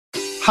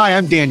Hi,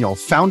 I'm Daniel,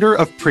 founder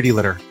of Pretty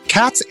Litter.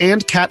 Cats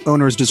and cat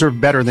owners deserve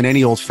better than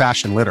any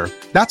old-fashioned litter.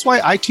 That's why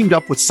I teamed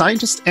up with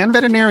scientists and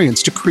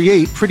veterinarians to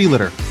create Pretty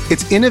Litter.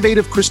 Its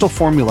innovative crystal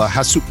formula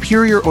has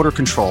superior odor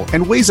control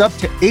and weighs up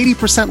to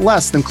 80%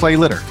 less than clay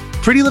litter.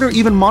 Pretty Litter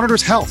even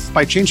monitors health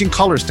by changing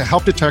colors to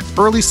help detect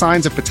early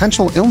signs of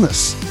potential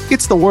illness.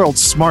 It's the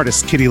world's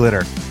smartest kitty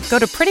litter. Go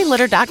to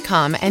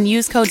prettylitter.com and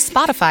use code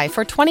SPOTIFY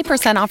for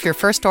 20% off your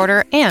first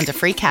order and a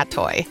free cat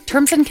toy.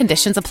 Terms and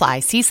conditions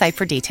apply. See site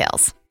for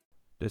details.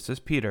 This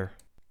is Peter.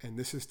 And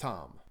this is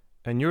Tom.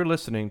 And you're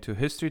listening to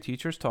History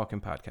Teachers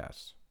Talking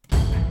Podcasts.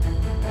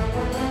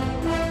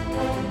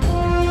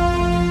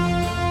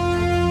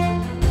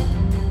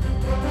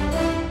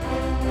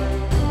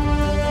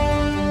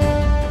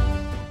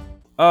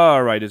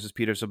 All right, this is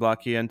Peter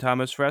Zablocki and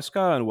Thomas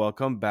Fresca, and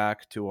welcome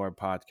back to our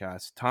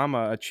podcast. Tom,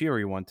 a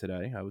cheery one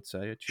today, I would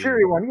say. A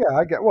cheery one,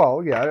 yeah.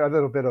 A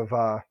little bit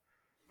of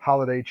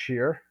holiday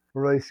cheer.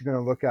 We're really going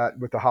to look at,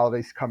 with the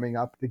holidays coming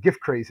up, the gift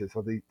crazes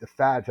or the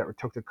fads that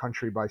took the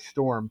country by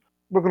storm.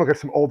 We're going to look at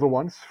some older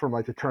ones from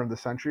like the turn of the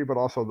century, but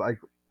also like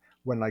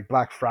when like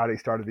Black Friday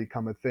started to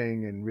become a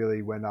thing, and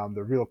really when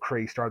the real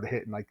craze started to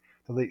hit in like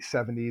the late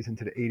 70s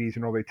into the 80s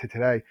and all the way to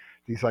today.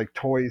 These like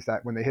toys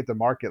that when they hit the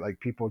market, like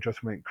people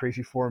just went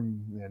crazy for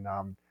them,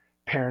 and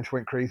parents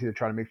went crazy to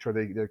try to make sure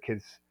their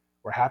kids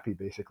were happy,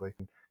 basically.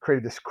 And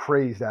created this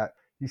craze that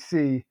you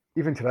see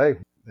even today.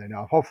 And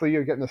hopefully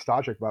you're getting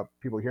nostalgic about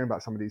people hearing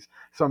about some of these.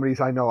 Some of these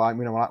I know.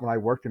 When I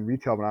worked in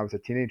retail when I was a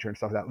teenager and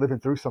stuff, that living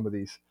through some of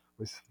these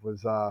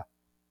was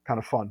kind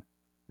of fun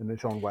in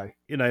its own way.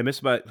 You know, I miss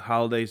about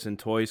holidays and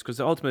toys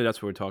because ultimately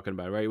that's what we're talking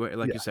about, right?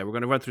 Like you said, we're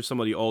going to run through some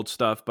of the old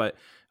stuff, but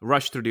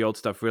rush through the old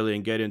stuff really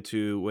and get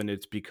into when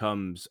it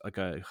becomes like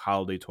a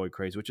holiday toy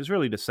craze, which is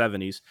really the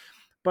 70s.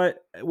 But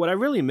what I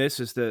really miss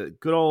is the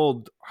good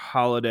old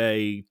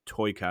holiday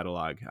toy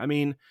catalog. I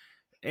mean,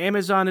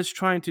 Amazon is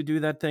trying to do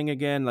that thing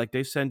again. Like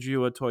they send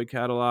you a toy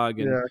catalog,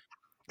 and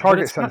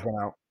Target sends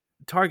one out.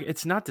 Target,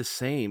 it's not the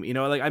same. You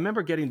know, like I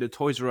remember getting the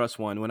Toys R Us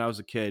one when I was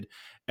a kid,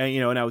 and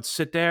and I would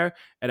sit there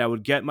and I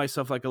would get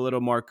myself like a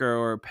little marker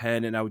or a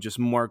pen, and I would just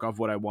mark off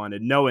what I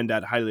wanted, knowing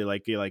that highly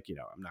likely, I'm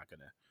not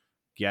gonna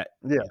get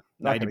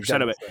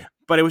 90% of it.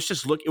 But it was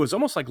just it was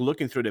almost like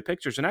looking through the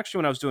pictures. And actually,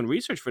 when I was doing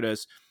research for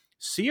this,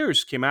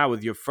 Sears came out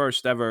with your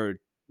first ever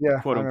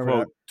quote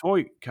unquote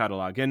toy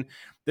catalog. And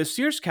the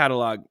Sears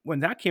catalog, when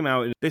that came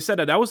out, they said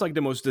that was like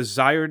the most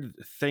desired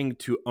thing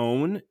to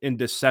own in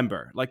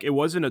December. Like it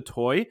wasn't a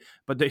toy,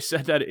 but they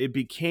said that it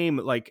became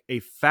like a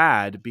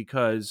fad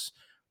because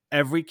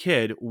every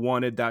kid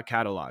wanted that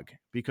catalog,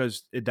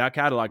 because that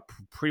catalog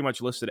pretty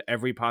much listed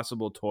every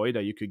possible toy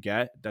that you could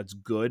get that's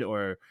good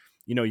or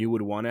you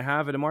would want to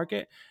have in the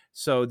market.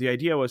 So the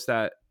idea was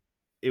that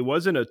it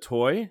wasn't a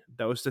toy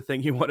that was the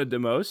thing you wanted the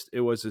most.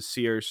 It was a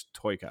Sears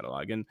toy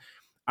catalog. And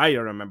I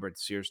don't remember the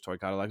Sears toy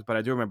catalogs, but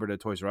I do remember the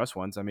Toys R Us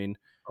ones. I mean,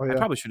 I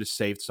probably should have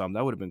saved some.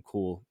 That would have been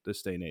cool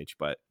this day and age.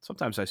 But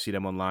sometimes I see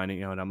them online,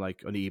 and I'm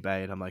like on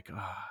eBay, and I'm like,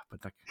 but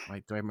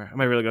am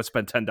I really going to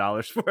spend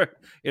 $10 for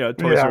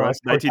Toys R Us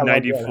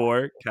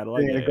 1994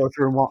 catalog? Yeah, go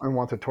through and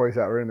want the toys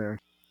that were in there.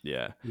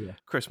 Yeah.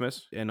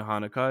 Christmas and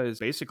Hanukkah is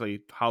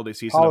basically holiday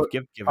season of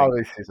gift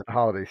giving.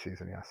 Holiday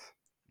season, yes.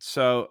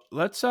 So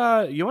let's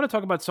you want to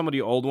talk about some of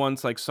the old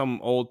ones, like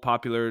some old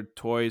popular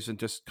toys, and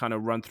just kind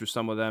of run through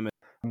some of them.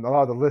 A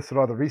lot of the lists, a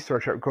lot of the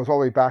research goes all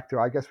the way back to,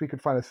 I guess we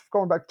could find us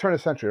going back turn of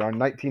the century, around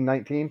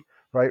 1919,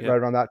 right? Yeah. Right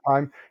around that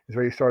time is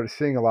where you started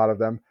seeing a lot of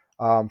them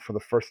for the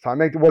first time.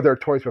 Well, there were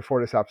toys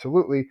before this,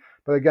 absolutely.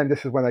 But again,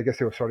 this is when I guess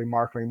they were starting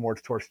marketing more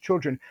towards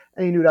children.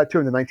 And you knew that too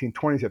in the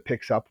 1920s, it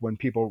picks up when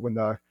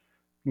the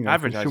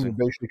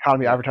consumer-based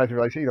economy, advertising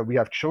realized, we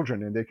have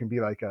children and they can be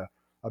like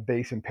a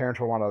base, and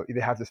parents will want to,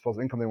 they have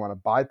disposable income, they want to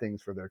buy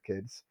things for their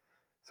kids.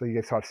 So you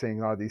get start seeing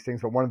a lot of these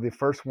things. But one of the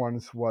first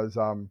ones was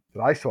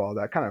that I saw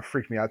that kind of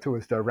freaked me out too,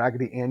 was the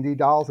Raggedy Andy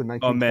dolls in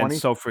 1920. Oh man,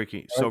 so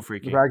freaky, so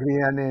freaky.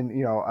 Raggedy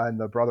Andy and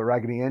the brother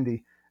Raggedy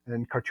Andy,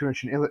 and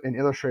cartoonist and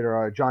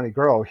illustrator Johnny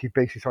Girl. He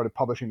basically started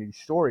publishing these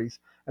stories,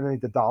 and then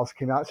the dolls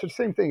came out. It's the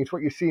same thing. It's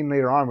what you're seeing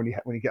later on when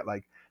you get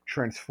like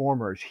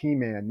Transformers,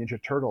 He-Man,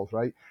 Ninja Turtles,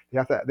 right?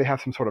 They have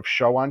some sort of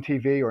show on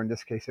TV, or in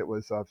this case, it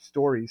was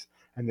stories,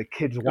 and the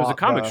kids want. It was a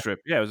comic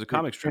strip. Yeah, it was a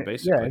comic strip,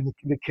 basically. Yeah, and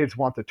the kids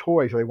want the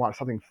toys, or they want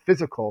something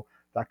physical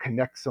that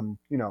connects them,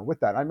 with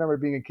that. I remember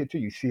being a kid too.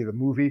 You see the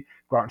movie,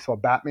 go out and saw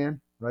Batman,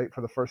 right,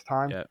 for the first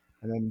time,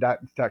 and then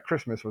that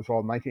Christmas was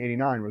all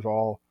 1989 was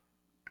all,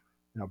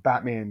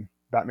 Batman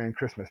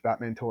Christmas,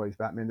 Batman toys,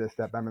 Batman this,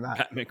 that, Batman that.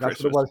 Batman that's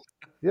Christmas. What it was.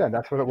 Yeah,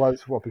 that's what it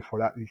was. Well, before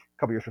that, a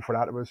couple years before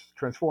that, it was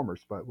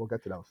Transformers, but we'll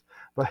get to those.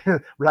 But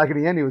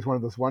Raggedy Andy was one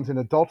of those ones, and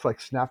adults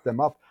snapped them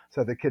up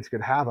so the kids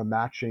could have a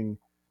matching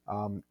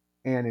Ann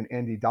and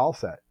Andy doll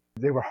set.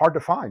 They were hard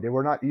to find. They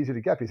were not easy to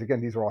get because, again,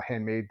 these were all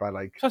handmade by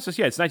Plus, it's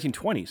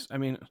 1920s. I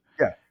mean,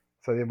 yeah.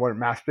 So they weren't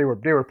they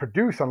were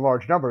produced on a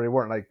large number. They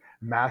weren't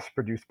mass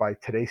produced by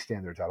today's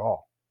standards at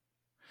all.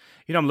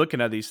 I'm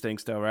looking at these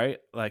things though, right?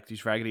 Like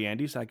these Raggedy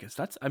Andys. I guess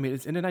it's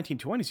in the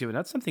 1920s even.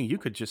 That's something you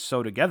could just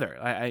sew together.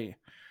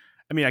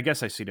 I mean, I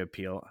guess I see the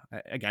appeal.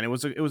 Again, it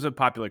was a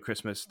popular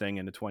Christmas thing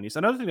in the 20s.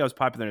 Another thing that was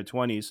popular in the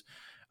 20s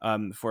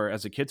for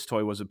as a kid's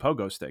toy was a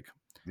pogo stick.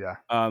 Yeah.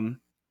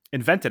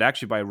 Invented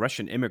actually by a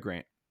Russian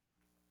immigrant.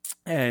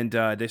 And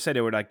they said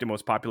they were like the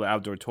most popular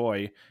outdoor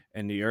toy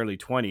in the early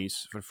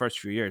 20s for the first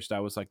few years.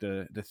 That was like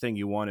the thing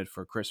you wanted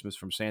for Christmas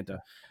from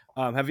Santa.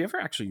 Have you ever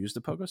actually used a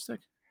pogo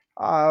stick?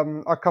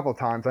 A couple of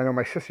times. I know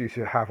my sister used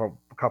to have a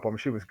couple of them.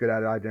 She was good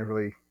at it. I never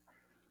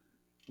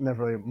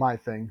really my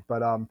thing.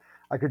 But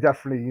I could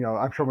definitely,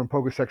 I'm sure when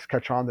pogo sticks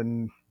catch on,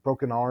 then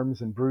broken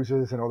arms and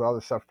bruises and all the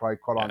other stuff probably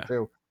caught on Yeah.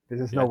 too.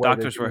 There's Yeah, no way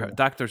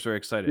doctors were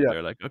excited. Yeah.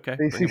 They're like, okay, They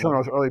bring see 'em some on.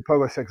 of those early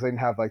pogo sticks. They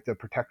didn't have like the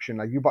protection.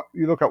 Like you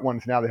look at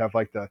ones now, they have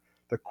like the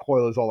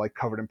coil is all like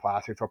covered in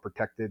plastic, it's all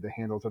protected. The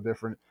handles are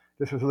different.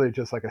 This was really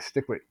just like a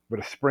stick with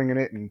a spring in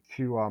it and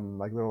two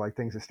like little like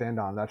things to stand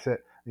on. That's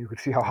it. You could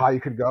see how high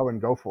you could go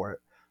and go for it.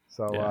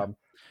 So Yeah.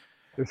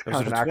 there's Those kind are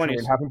of the an action 20s.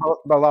 game happening.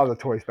 But a lot of the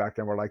toys back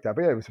then were like that.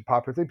 But yeah, it was a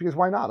popular thing because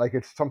why not? Like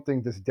it's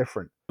something that's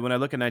different. When I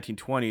look at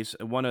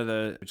 1920s, one of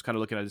the just kind of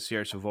looking at the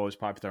series of always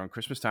popular on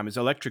Christmas time is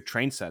electric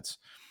train sets.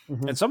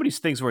 Mm-hmm. And some of these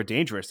things were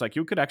dangerous. Like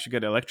you could actually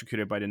get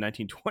electrocuted by the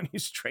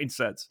 1920s train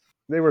sets.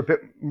 They were a bit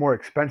more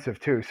expensive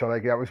too. So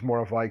like that was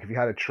more of like if you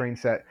had a train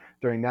set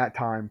during that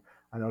time.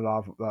 I know a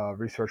lot of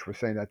research was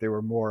saying that they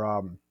were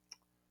more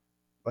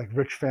like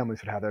rich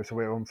families would have that. So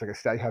it almost like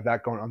you have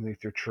that going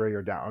underneath your tree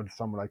or down or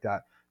somewhere like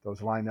that.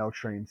 Those Lionel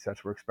train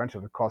sets were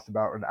expensive. It cost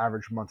about an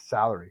average month's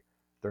salary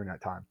during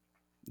that time.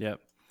 Yep.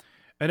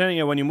 And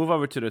then when you move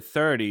over to the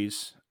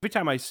 30s, every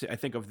time I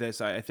think of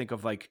this, I think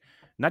of like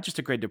not just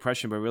the Great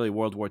Depression, but really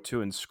World War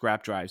II and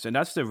scrap drives, and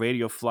that's the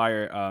Radio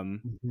Flyer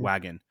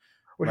wagon,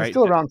 which right? is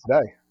still around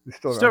today. It's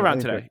still around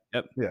today.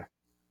 Yep. Yeah,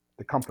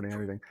 the company and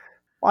everything.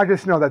 Well, I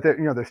just know that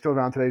they're still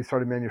around today. They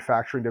started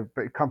manufacturing.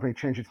 The company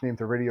changed its name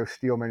to Radio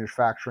Steel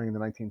Manufacturing in the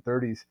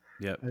 1930s.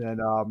 Yep. And then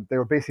they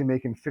were basically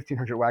making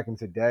 1,500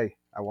 wagons a day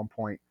at one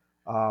point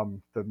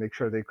to make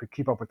sure they could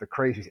keep up with the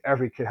crazies.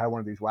 Every kid had one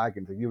of these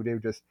wagons. They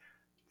would just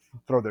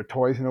throw their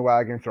toys in a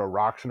wagon, throw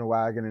rocks in a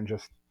wagon, and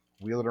just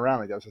wheel it around.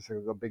 Like that was just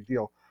a big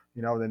deal,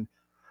 Then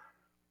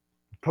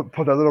put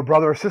their little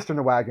brother or sister in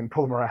the wagon,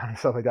 pull them around and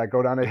stuff like that.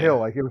 Go down a hill.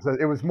 Like it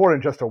was more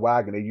than just a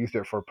wagon. They used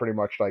it for pretty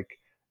much like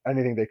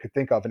anything they could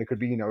think of, and it could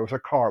be, it was a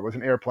car, it was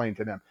an airplane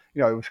to them.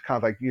 It was kind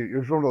of like it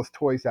was one of those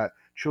toys that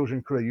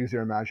children could have used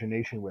their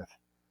imagination with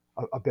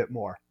a bit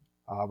more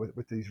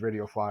with these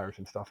radio flyers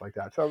and stuff like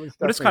that. So it was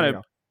definitely kind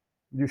of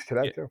used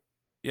today too.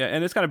 Yeah,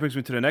 and this kind of brings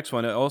me to the next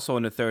one. Also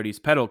in the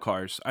 30s, pedal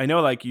cars. I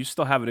know, like you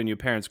still have it in your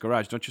parents'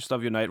 garage. Don't you still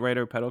have your Knight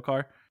Rider pedal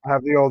car? I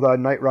have the old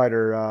Knight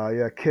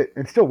Rider kit.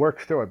 It still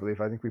works too, I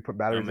believe. I think we put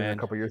batteries in it a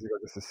couple years ago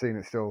just to see, and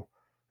it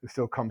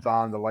still comes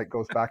on. The light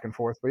goes back and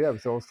forth. But yeah, it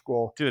was old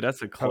school. Dude,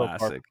 that's a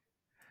classic.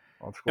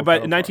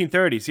 But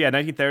 1930s,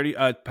 1930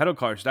 pedal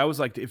cars. That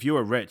was like if you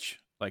were rich,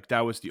 like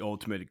that was the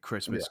ultimate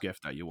Christmas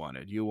gift that you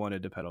wanted. You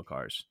wanted the pedal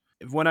cars.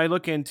 When I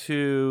look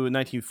into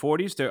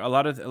 1940s, there are a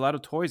lot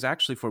of toys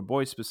actually for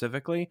boys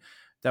specifically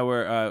that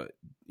were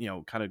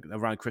kind of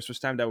around Christmas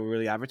time that were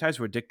really advertised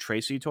were Dick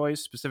Tracy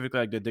toys, specifically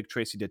like the Dick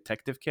Tracy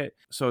Detective Kit.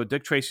 So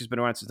Dick Tracy's been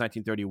around since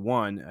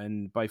 1931,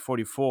 and by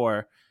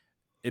 44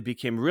 it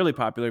became really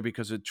popular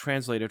because it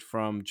translated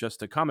from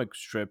just a comic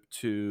strip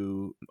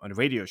to a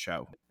radio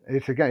show.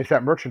 It's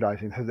that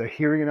merchandising. So they're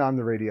hearing it on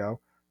the radio,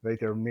 right?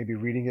 They're maybe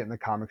reading it in the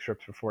comic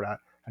strips before that,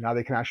 and now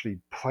they can actually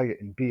play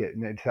it and be it.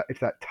 And it's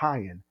that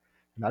tie-in, and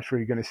that's where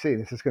you're going to see.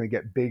 This is going to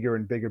get bigger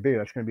and bigger.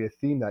 That's going to be a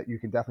theme that you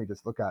can definitely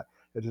just look at.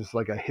 It's just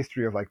like a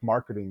history of like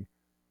marketing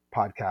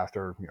podcast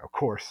or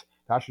course.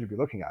 That's what you'd be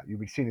looking at. You'd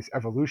be seeing this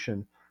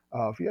evolution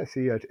of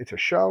it's a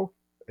show,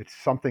 it's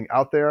something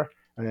out there.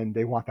 And then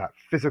they want that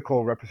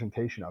physical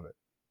representation of it,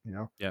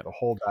 to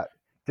hold that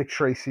Dick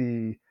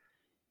Tracy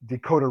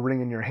decoder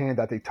ring in your hand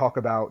that they talk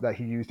about that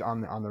he used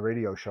on the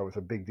radio show is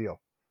a big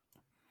deal.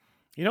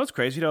 You know what's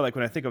crazy though? Like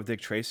when I think of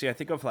Dick Tracy, I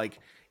think of like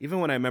even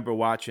when I remember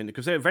watching,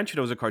 because eventually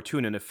there was a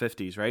cartoon in the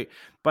 50s, right?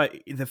 But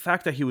the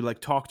fact that he would like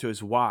talk to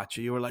his watch,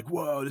 you were like,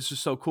 "Whoa, this is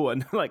so cool!"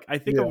 And like I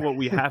think of what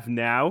we have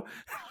now,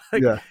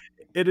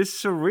 it is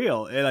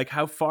surreal, and like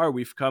how far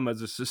we've come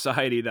as a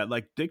society. That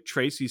like Dick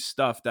Tracy's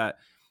stuff that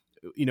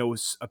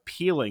was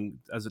appealing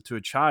to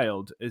a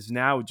child is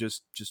now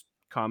just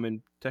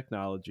common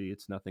technology.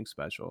 It's nothing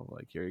special.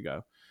 Like here you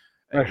go.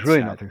 It's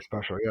really nothing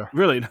special. Yeah,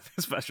 really nothing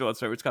special.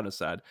 It's kind of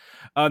sad.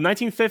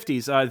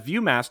 1950s,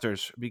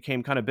 Viewmasters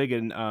became kind of big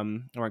in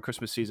around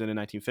Christmas season in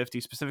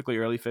 1950, specifically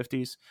early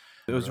 50s.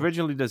 It was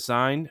originally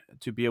designed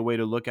to be a way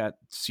to look at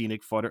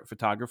scenic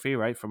photography,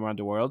 right, from around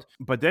the world.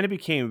 But then it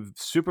became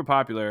super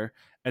popular,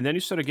 and then you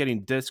started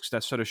getting discs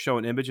that started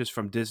showing images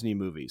from Disney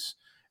movies.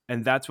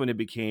 And that's when it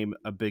became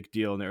a big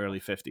deal in the early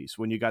 50s,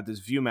 when you got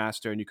this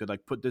Viewmaster and you could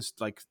like put this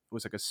like, it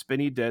was like a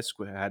spinny disc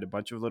that had a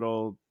bunch of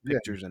little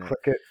pictures in it. Click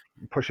it,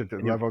 push it to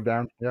level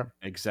down. Yeah,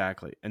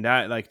 exactly. And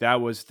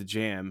that was the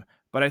jam.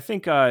 But I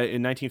think in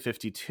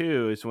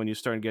 1952 is when you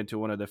start to get into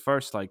one of the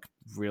first like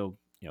real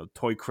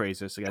toy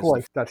crazes.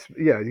 Toy. That's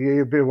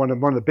one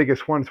of the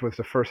biggest ones was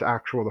the first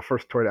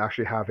toy to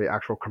actually have an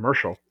actual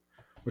commercial,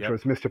 which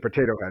was Mr.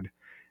 Potato Head.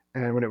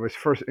 And when it was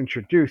first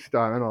introduced,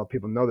 I don't know if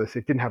people know this,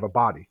 it didn't have a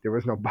body. There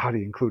was no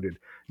body included.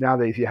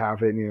 Nowadays you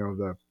have it,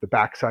 the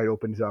backside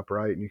opens up,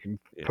 right? And you can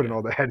put in Yeah.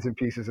 all the heads and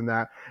pieces in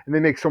that. And they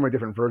make so many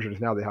different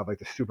versions now. They have like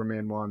the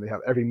Superman one. They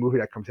have every movie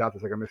that comes out,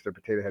 there's like a Mr.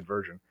 Potato Head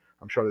version.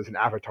 I'm sure there's an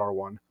Avatar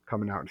one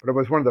coming out. But it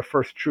was one of the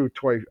first true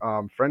toy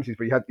frenzies,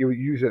 but you would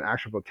use an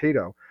actual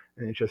potato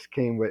and it just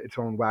came with its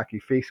own wacky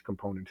face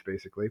components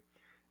basically.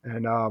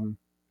 And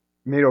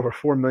made over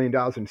 $4 million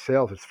in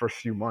sales its first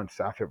few months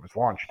after it was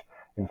launched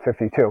in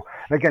 '52.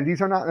 And again,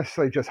 these are not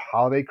necessarily just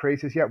holiday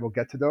crazes yet. We'll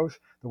get to those.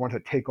 The ones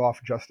that take off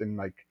just in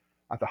like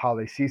at the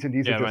holiday season.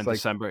 These are Yeah, just around like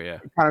December. Yeah.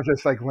 kind of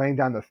just like laying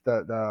down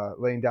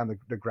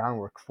the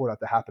groundwork for that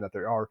to happen. That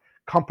there are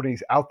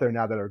companies out there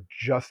now that are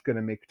just going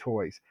to make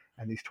toys,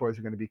 and these toys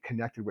are going to be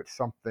connected with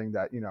something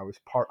that is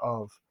part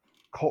of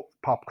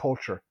pop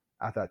culture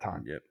at that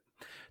time. Yep.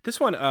 This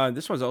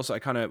one's also I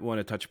kind of want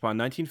to touch upon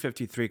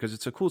 1953 because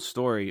it's a cool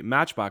story.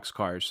 Matchbox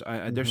cars,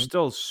 they're Mm-hmm.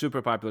 still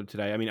super popular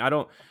today. I mean, I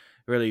don't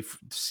really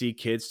see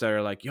kids that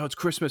are like, "Yo, it's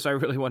Christmas, I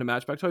really want a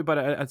Matchbox toy," but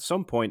at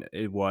some point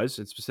it was,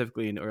 and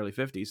specifically in the early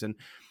 50s. And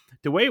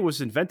the way it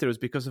was invented was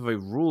because of a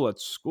rule at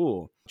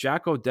school.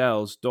 Jack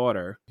Odell's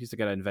daughter, he's the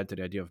guy that invented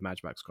the idea of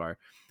Matchbox car,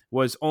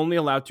 was only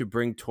allowed to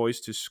bring toys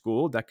to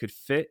school that could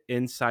fit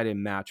inside a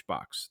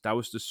matchbox. That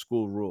was the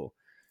school rule.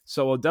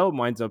 So Odell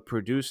winds up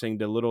producing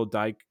the little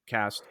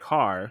die-cast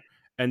car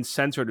and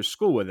sends her to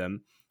school with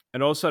him.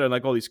 And all of a sudden,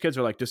 like all these kids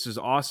are like, "This is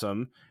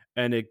awesome!"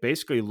 And it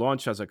basically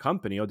launched as a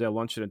company. Odell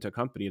launched it into a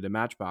company, the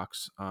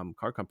Matchbox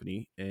car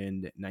company,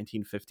 in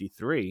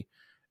 1953,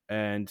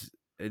 and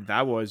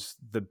that was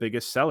the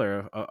biggest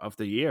seller of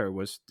the year.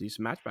 Was these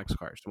Matchbox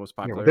cars, the most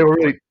They popular were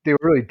toy.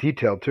 really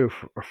detailed too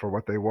for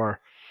what they were.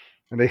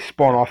 And they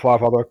spawn Yeah, off a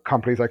lot of other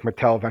companies like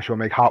Mattel eventually will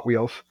make Hot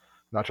Wheels.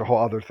 That's a whole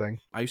other thing.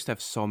 I used to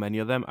have so many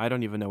of them. I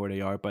don't even know where they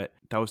are, but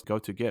that was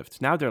go-to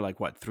gifts. Now they're like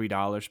what,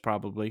 $3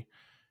 probably.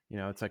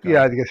 It's like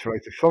Yeah, a I guess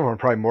like some of them are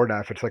probably more than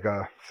that if it's like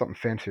a something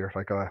fancier,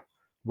 like a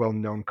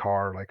well-known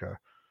car, like a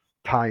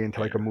tie into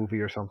like a yeah.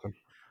 movie or something.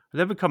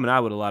 They've been coming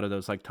out with a lot of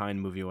those like tie-in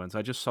movie ones.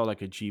 I just saw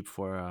like a Jeep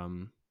for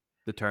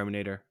the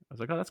Terminator. I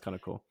was like, oh, that's kind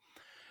of cool.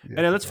 Yeah, And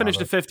then there's let's a lot finish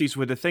the of 50s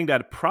with the thing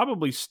that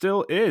probably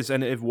still is,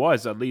 and it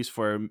was at least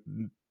for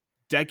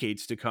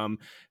decades to come.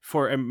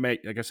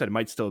 Like I said, it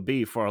might still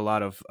be for a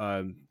lot of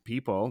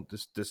people.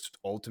 This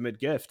ultimate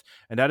gift,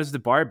 and that is the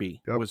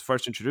Barbie. yep. Was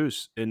first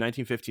introduced in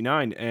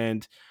 1959,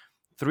 and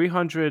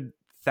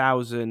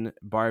 300,000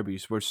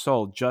 Barbies were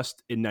sold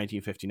just in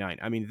 1959.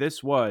 I mean,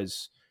 this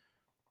was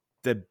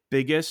the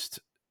biggest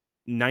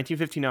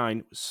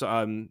 1959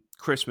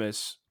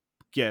 Christmas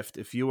gift.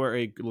 If you were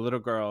a little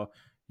girl,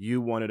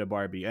 you wanted a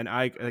Barbie. And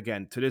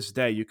again, to this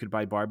day, you could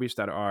buy Barbies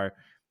that are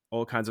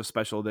all kinds of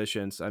special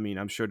editions. I mean,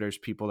 I'm sure there's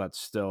people that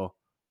still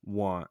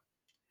want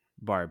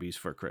Barbies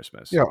for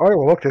Christmas. Yeah. Oh,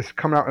 well, look, this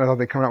coming out. I thought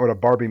they coming out with a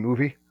Barbie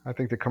movie. I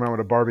think they're coming out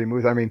with a Barbie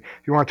movie. I mean,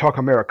 if you want to talk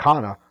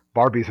Americana,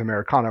 Barbie's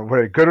Americana.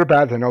 Whether good or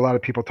bad, I know a lot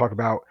of people talk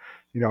about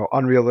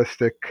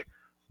unrealistic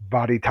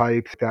body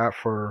types that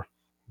for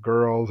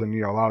girls, and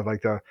a lot of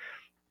like the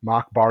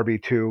mock Barbie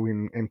too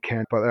in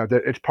Kent, but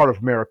it's part of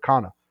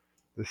Americana.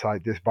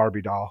 This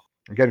Barbie doll.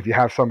 Again, if you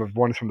have some of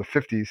ones from the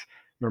 '50s,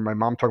 remember my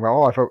mom talking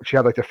about, I thought she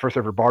had like the first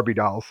ever Barbie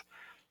dolls.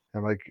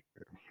 I'm like,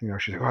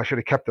 she's like, oh, I should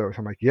have kept those.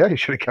 I'm like, yeah, you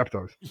should have kept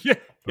those. Yeah, yeah,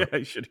 But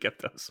I should have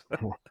kept those.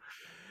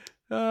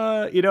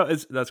 well,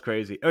 That's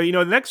crazy. Oh,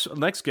 the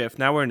next gift.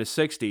 Now we're in the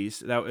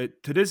 '60s. Now,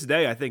 to this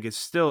day, I think is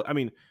still. I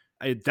mean,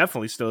 it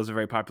definitely still is a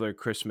very popular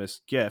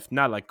Christmas gift.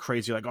 Not like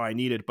crazy, like, oh, I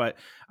need it, but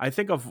I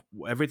think of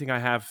everything I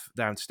have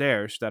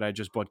downstairs that I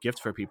just bought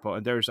gifts for people,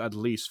 and there's at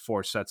least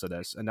 4 sets of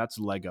this, and that's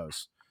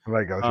Legos.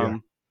 Legos, yeah.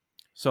 Um,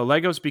 so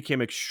Legos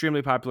became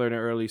extremely popular in the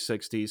early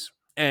 '60s.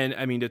 And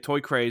I mean, the toy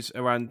craze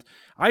around,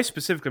 I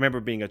specifically remember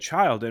being a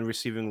child and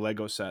receiving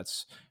Lego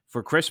sets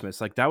for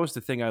Christmas. Like, that was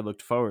the thing I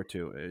looked forward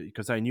to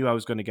because I knew I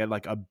was going to get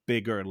like a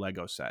bigger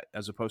Lego set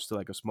as opposed to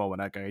like a small one.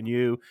 Like, I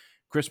knew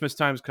Christmas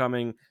time's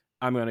coming.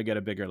 I'm going to get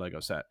a bigger Lego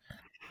set.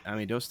 I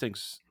mean, those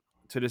things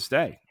to this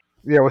day.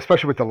 Yeah, well,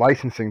 especially with the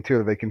licensing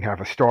too, they can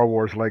have a Star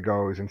Wars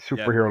Legos and Yep.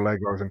 superhero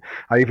Legos, and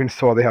I even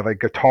saw they have like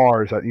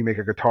guitars that you make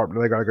a guitar.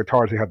 Lego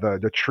guitars. They have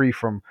the tree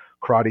from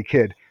Karate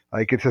Kid.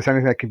 Like it's just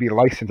anything that can be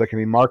licensed, that can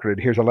be marketed.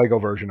 Here's a Lego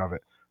version of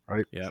it,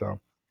 right? Yep. So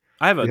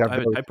I have a, you have I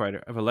have a those.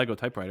 typewriter. I have a Lego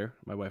typewriter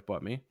my wife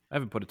bought me. I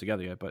haven't put it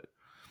together yet, but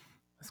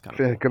that's kind of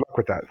Yeah, cool. good luck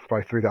with that. It's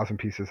probably 3,000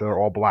 pieces. They're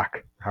all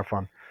black. Have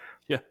fun.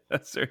 Yeah,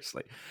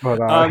 seriously. But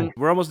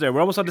We're almost there. We're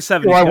almost on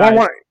the well, 70s, I one, guys.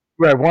 one,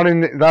 right, one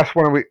in that's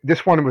one.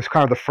 This one was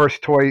kind of the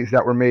first toys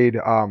that were made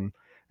in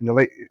the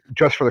late,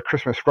 just for the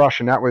Christmas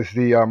rush, and that was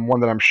the one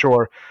that I'm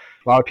sure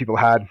a lot of people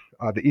had,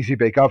 the Easy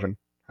Bake Oven.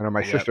 I know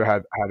my Yep. sister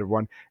had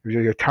one. It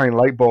was a tiny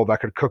light bulb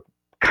that could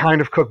kind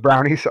of cook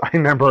brownies. I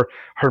remember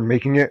her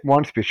making it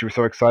once because she was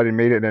so excited and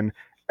made it, and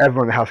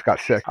everyone in the house got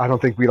sick. I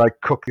don't think we like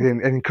cooked it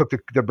and cooked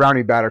the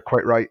brownie batter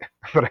quite right,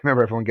 but I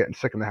remember everyone getting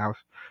sick in the house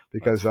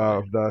because That's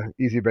funny. of the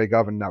Easy Bake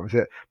Oven. That was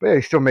it. But yeah,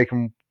 they still make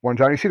them ones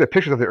out. You see the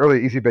pictures of the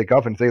early Easy Bake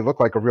Ovens; they look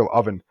like a real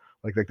oven,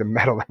 like the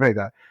metal that made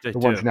that. They The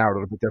ones do. now are a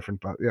little bit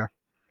different, but yeah,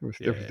 it was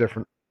Yeah.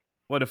 different.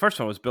 Well, the first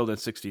one was built in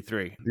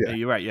 '63. Yeah,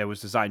 You're right. Yeah, it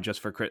was designed just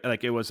for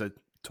like it was a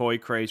toy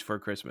craze for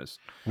Christmas.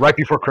 right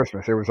before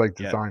Christmas, it was like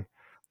Yeah. designed.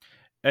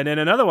 And then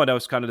another one that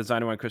was kind of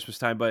designed around Christmas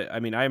time, but I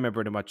mean, I remember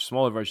a much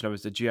smaller version of it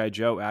was the G.I.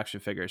 Joe action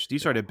figures.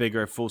 These are the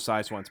bigger, full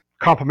size ones.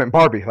 Compliment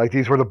Barbie. Like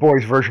these were the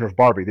boys' version of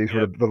Barbie. These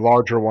were Yep. the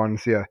larger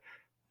ones. Yeah.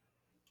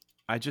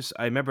 I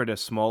remember the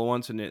small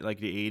ones in like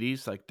the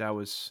 '80s. Like that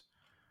was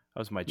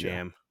my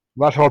jam.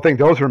 Well, that's the whole thing.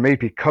 Those were made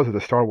because of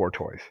the Star Wars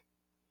toys.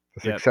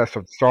 The Yep. success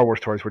of Star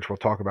Wars toys, which we'll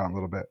talk about in a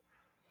little bit.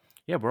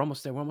 Yeah, we're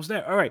almost there. We're almost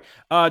there. All right.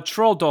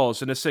 Troll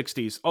dolls in the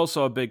 '60s,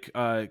 also a big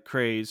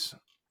craze.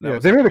 Yeah,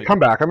 they made a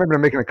comeback. I remember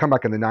them making a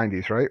comeback in the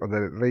 '90s, right? Or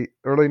the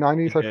early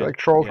 '90s. I feel like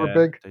trolls were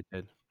big. They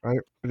did. Right?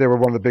 They were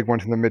one of the big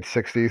ones in the mid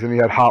 '60s, and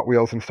you had Hot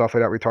Wheels and stuff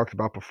like that we talked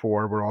about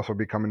before. Were also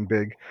becoming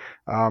big.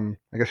 I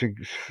guess we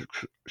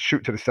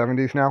shoot to the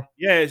 '70s now.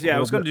 Yeah. I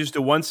was going to just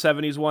do one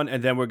 '70s one,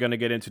 and then we're going to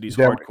get into these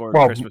hardcore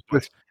Christmas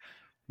ones.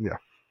 Yeah.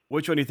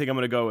 Which one do you think I'm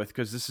going to go with?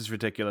 Because this is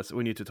ridiculous.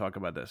 We need to talk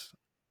about this.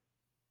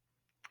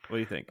 What do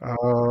you think? I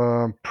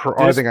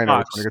think I know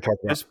what you're talking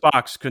about. This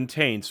box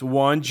contains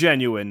one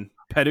genuine,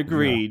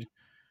 pedigreed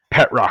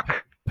Pet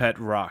Rock. Pet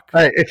Rock.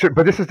 Hey,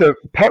 but this is the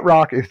Pet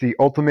Rock is the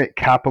ultimate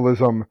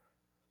capitalism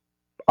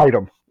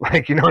item.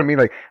 Like, you know what I mean?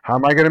 Like, how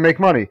am I going to make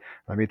money?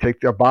 Let me take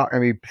the box.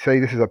 Let me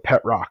say this is a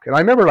Pet Rock. And I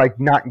remember like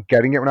not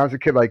getting it when I was a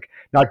kid. Like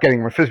not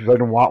getting one physically. I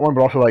didn't want one,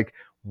 but also like,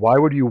 why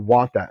would you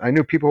want that? I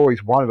knew people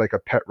always wanted like a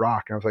Pet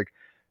Rock, and I was like,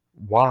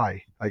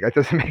 why? Like, it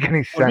doesn't make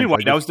any sense. Well,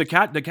 that was the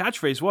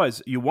catchphrase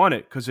was you want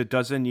it because it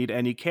doesn't need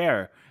any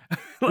care.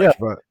 Like, yeah,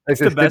 but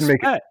it's the best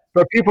pet.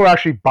 But people are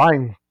actually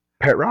buying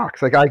Pet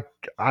Rocks. Like I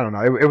don't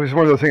know. It was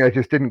one of those things I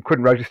just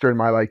couldn't register in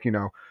my like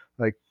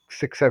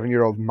 6,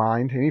 7-year-old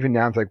mind. And even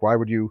now, it's like, why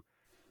would you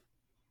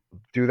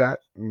do that?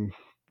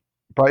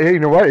 But hey, you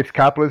know what? It's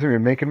capitalism. You're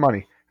making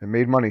money. They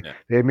made money.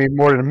 Yeah.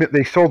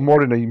 They sold more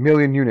than 1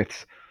 million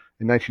units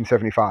in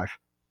 1975.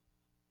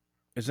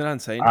 Isn't that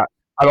insane?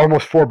 At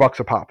almost $4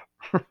 a pop.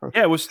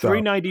 Yeah, it was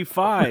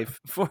 $3.95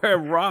 for a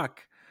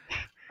rock.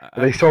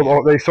 They sold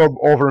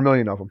over 1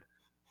 million of them.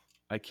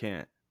 I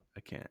can't.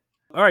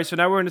 All right, so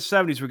now we're in the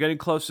 '70s. We're getting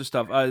close to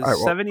stuff. Right, well,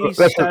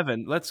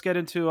 '77. Let's get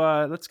into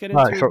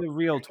the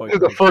real toy.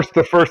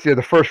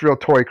 The first real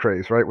toy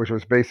craze, right? Which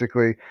was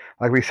basically,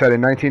 like we said,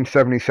 in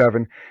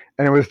 1977,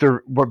 and it was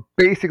what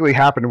basically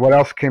happened. What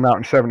else came out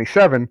in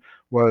 '77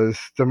 was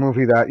the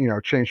movie that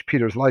changed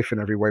Peter's life in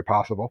every way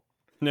possible.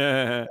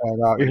 And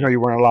even though you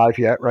weren't alive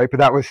yet, right?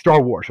 But that was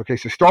Star Wars. Okay,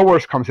 so Star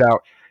Wars comes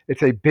out.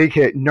 It's a big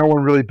hit. No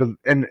one really,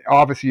 and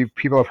obviously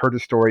people have heard the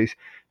stories.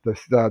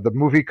 The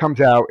movie comes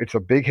out. It's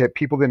a big hit.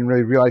 People didn't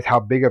really realize how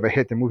big of a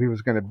hit the movie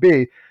was going to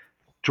be.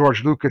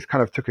 George Lucas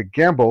kind of took a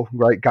gamble,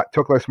 right?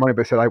 Took less money,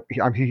 but said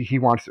he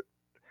wants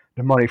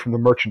the money from the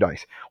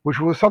merchandise,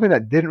 which was something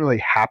that didn't really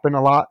happen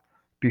a lot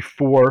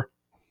before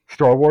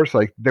Star Wars.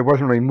 Like there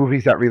wasn't really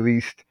movies that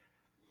released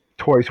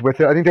toys with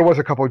it. I think there was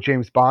a couple of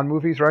James Bond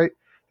movies, right?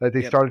 That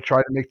they started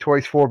trying to make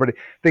toys for, but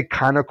they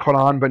kind of caught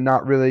on, but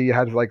not really. You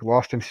had like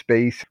Lost in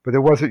Space, but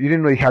you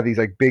didn't really have these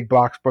like big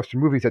blockbuster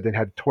movies that then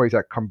had toys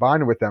that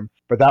combined with them.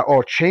 But that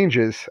all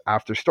changes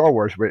after Star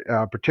Wars.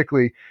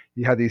 Particularly,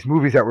 you had these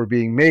movies that were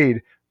being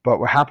made,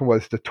 but what happened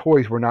was the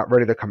toys were not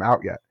ready to come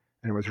out yet,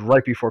 and it was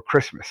right before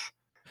Christmas.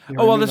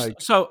 All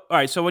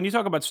right. So when you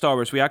talk about Star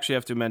Wars, we actually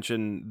have to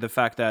mention the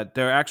fact that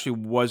there actually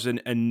wasn't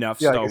enough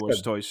Star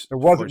Wars toys. There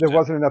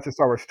wasn't enough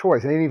Star Wars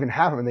toys. They didn't even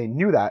have them, and they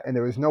knew that, and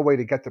there was no way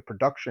to get the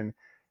production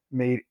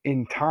made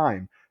in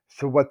time.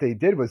 So what they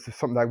did was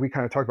something that we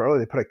kind of talked about earlier.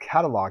 They put a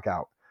catalog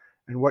out,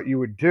 and what you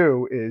would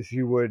do is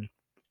you would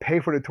pay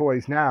for the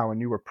toys now, and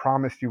you were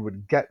promised you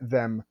would get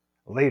them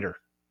later.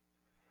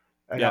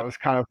 And that was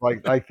kind of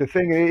like the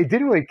thing. It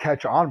didn't really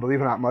catch on, believe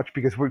it or not, much,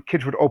 because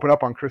kids would open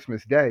up on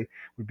Christmas Day,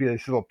 would be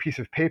this little piece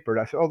of paper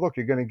that said, "Oh, look,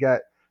 you're going to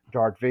get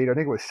Darth Vader." I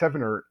think it was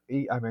 7 or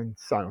 8. I mean,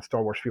 Star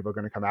Wars people are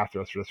going to come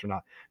after us for this for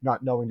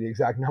not knowing the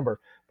exact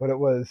number, but it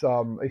was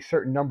a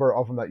certain number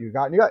of them that you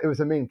got. And it was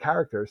the main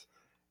characters,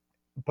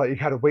 but you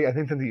had to wait. I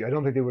don't think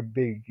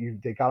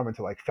they got them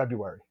until like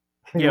February.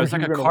 Yeah, it was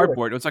like a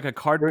cardboard. It was like a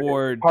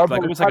cardboard,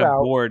 like it was like a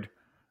board.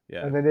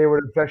 Yeah, and then they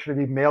would eventually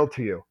be mailed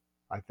to you.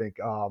 I think.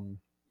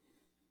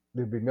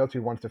 They'd be mailed to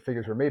you once the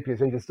figures were made, because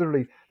they just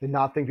literally did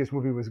not think this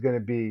movie was going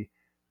to be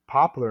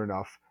popular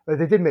enough.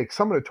 They did make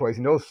some of the toys,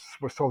 and those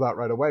were sold out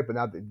right away. But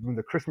now, when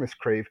the Christmas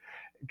crave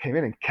came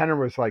in, and Kenner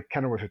was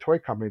a toy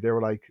company, they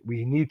were like,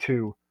 we need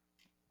to.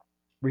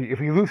 If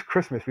we lose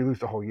Christmas, we lose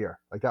the whole year.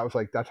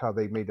 That's how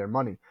they made their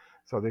money.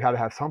 So they had to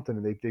have something,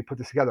 and they put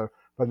this together.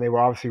 But they were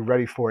obviously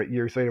ready for it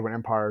years later when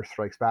Empire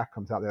Strikes Back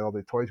comes out. They had all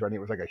the toys ready. It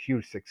was like a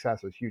huge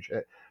success, a huge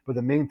hit. But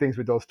the main things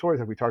with those toys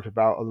that we talked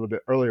about a little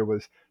bit earlier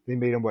was they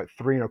made them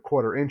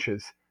 3¼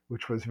 inches,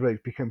 which was really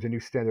becomes a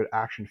new standard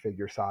action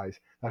figure size.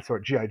 That's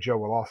what G.I. Joe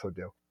will also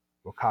do.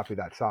 Will copy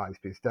that size,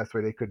 because that's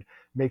where they could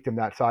make them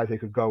that size. They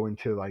could go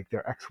into like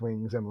their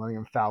X-Wings and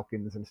Millennium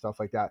Falcons and stuff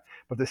like that.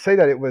 But to say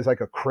that it was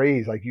like a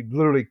craze, like you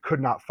literally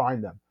could not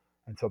find them.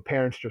 And so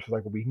parents just were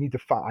like, well,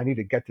 I need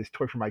to get this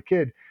toy for my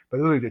kid.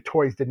 But literally the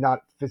toys did not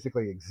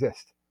physically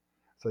exist.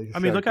 So they just I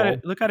mean, said, look at well,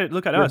 it.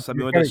 Look at you're, us. I mean,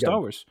 you're with going the to get Star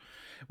them. Wars,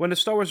 when the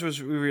Star Wars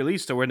was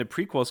released, or when the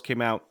prequels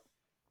came out,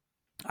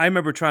 I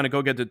remember trying to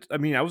go get the. I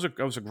mean, I was a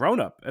grown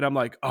up, and I'm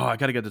like, oh, I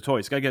gotta get the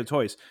toys. Gotta get the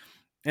toys.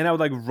 And I would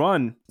like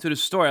run to the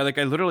store. I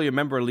literally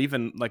remember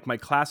leaving like my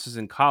classes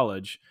in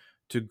college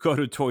to go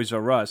to Toys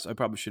R Us. I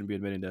probably shouldn't be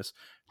admitting this,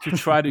 to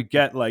try to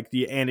get like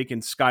the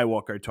Anakin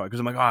Skywalker toy, because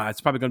I'm like,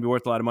 it's probably going to be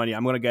worth a lot of money.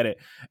 I'm going to get it.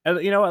 And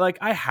like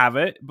I have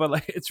it, but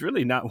like it's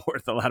really not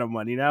worth a lot of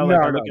money now. No,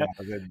 Like I no, look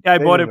at, no. yeah, I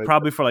They bought didn't it really,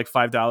 probably for like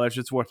 $5.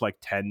 It's worth like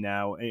 10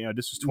 now. And,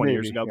 this was 20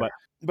 years maybe, ago, yeah.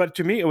 but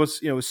to me it was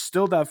it was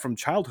still that from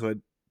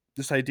childhood.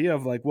 This idea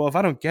of like, well, if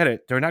I don't get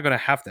it, they're not going to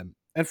have them.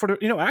 And for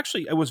the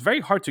actually, it was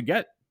very hard to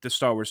get the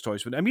Star Wars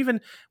toys. I mean,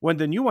 even when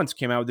the new ones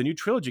came out, the new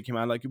trilogy came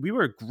out, like we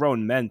were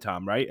grown men,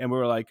 Tom, right? And we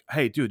were like,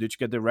 "Hey, dude, did you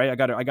get the Rey? I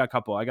got a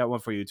couple. I got one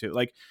for you too."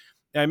 Like,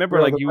 I remember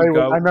Well, like you would I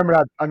go, remember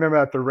that. I remember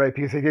that the Ray,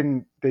 because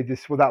they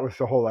just, well, that was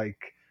the whole, like,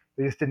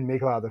 they just didn't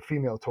make a lot of the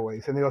female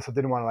toys, and they also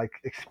didn't want to like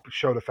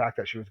show the fact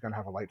that she was going to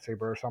have a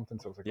lightsaber or something.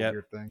 So it was like a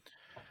weird thing.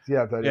 So,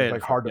 yeah, but it was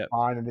like hard to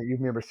find, and you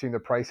remember seeing the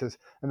prices,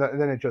 and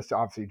then it just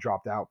obviously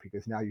dropped out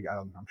because now you got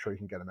them. I'm sure you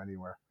can get them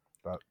anywhere.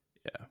 But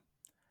yeah.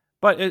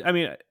 But I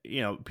mean,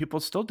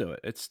 people still do it.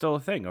 It's still a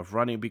thing of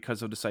running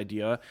because of this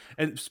idea,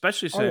 and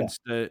especially since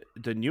the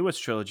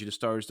newest trilogy,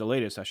 the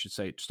latest, I should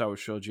say, Star Wars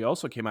trilogy,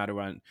 also came out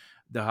around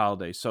the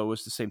holidays. So it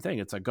was the same thing.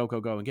 It's like go,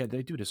 and yeah,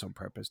 they do this on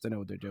purpose. They know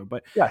what they're doing.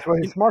 But yeah, well,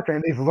 it's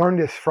marketing. They've learned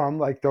this from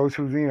like those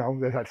who,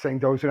 there's that saying,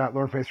 those who not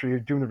learn from history, you're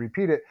doing to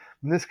repeat it.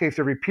 In this case,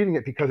 they're repeating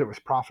it because it was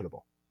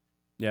profitable.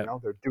 Yeah,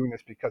 they're doing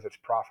this because it's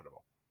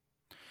profitable.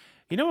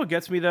 You know what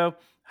gets me though?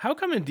 How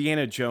come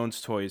Indiana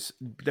Jones toys,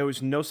 there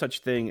was no such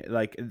thing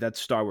like that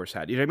Star Wars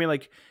had? You know what I mean?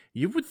 Like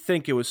you would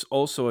think it was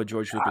also a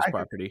George Lucas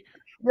property.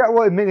 Yeah,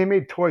 well, they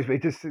made toys,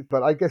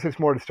 but I guess it's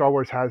more that Star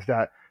Wars has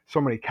that so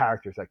many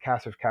characters, that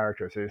cast of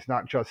characters. It's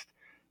not just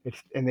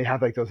and they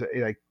have like those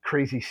like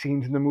crazy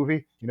scenes in the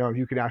movie.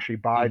 You can actually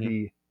buy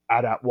the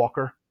AT-AT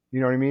walker.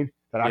 You know what I mean?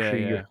 That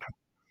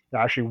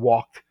actually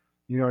walked.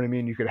 You know what I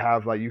mean? You could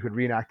have you could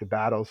reenact the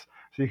battles,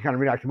 so you can kind of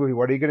reenact the movie.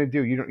 What are you going to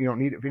do? You don't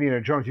need Indiana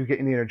Jones. You get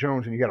Indiana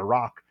Jones and you get a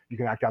rock. You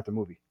can act out the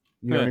movie.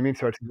 You know what I mean?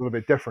 So it's a little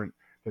bit different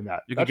than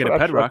that. You could get a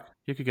pet rock.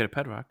 You could get a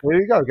pet rock. There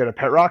you go. Get a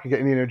pet rock and get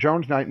Indiana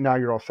Jones. Now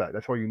you're all set.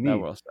 That's all you need. Now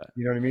we're all set.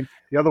 You know what I mean?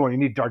 The other one, you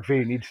need Darth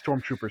Vader. You need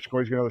stormtroopers.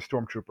 Always get another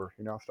stormtrooper.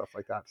 Stuff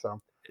like that.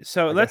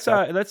 So let's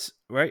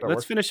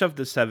finish up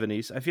the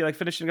 70s. I feel like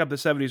finishing up the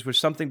 70s was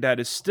something that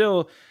is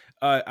still,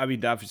 I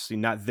mean, obviously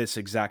not this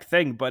exact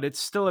thing, but it's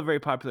still a very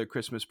popular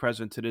Christmas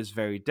present to this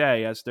very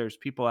day, as there's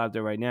people out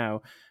there right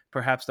now,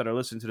 perhaps that are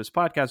listening to this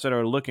podcast, that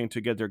are looking to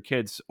get their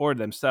kids or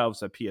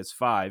themselves a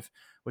PS5,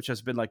 which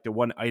has been like the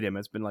one item.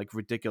 It's been like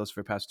ridiculous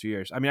for the past 2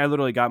 years. I mean, I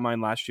literally got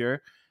mine last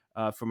year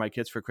for my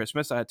kids for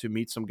Christmas. I had to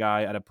meet some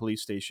guy at a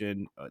police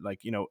station,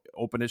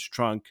 open his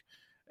trunk.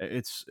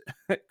 It's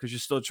because you're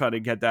still trying to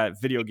get that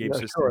video game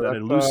system, that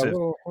elusive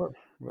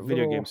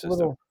video game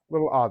system.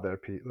 Little odd there,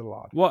 Pete. Little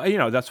odd.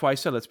 Well, that's why I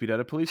said let's meet at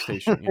a police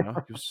station.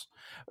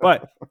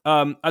 But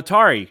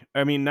Atari.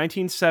 I mean,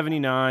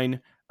 1979.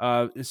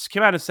 This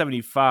came out in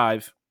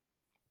 75.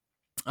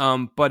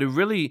 But it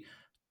really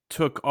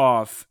took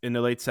off in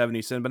the late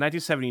 70s. And by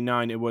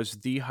 1979, it was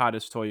the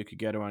hottest toy you could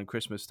get around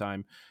Christmas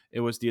time. It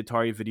was the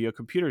Atari Video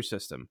Computer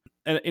System.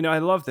 And I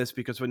love this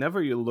because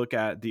whenever you look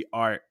at the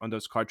art on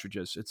those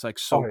cartridges, it's like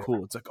so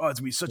cool. It's like, it's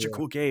gonna be such a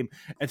cool game.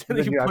 And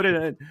then you put it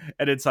in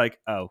and it's like,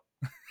 well,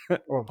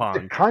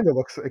 it kind of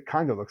looks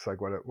like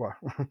what it was.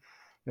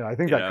 I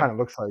think that kind of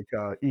looks like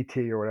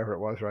E.T. or whatever it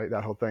was, right?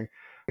 That whole thing.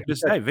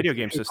 Just video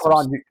game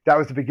systems. That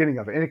was the beginning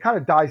of it. And it kind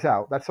of dies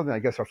out. That's something, I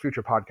guess, our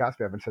future podcast,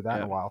 we haven't said that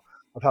in a while,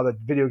 of how the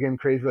video game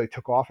craze really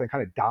took off and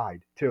kind of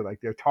died too. Like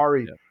the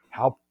Atari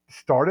helped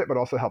start it, but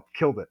also helped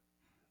kill it.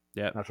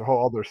 Yeah, that's a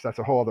whole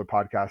other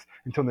podcast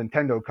until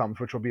Nintendo comes,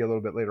 which will be a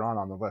little bit later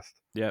on the list.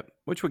 Yeah,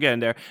 which we're getting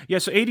there. Yeah,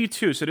 so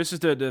 82. So this is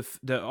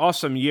the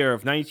awesome year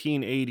of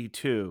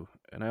 1982,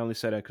 and I only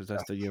said that because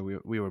that's the year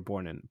we were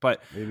born in.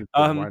 But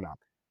why not?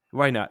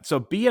 Why not? So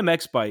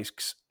BMX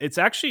bikes,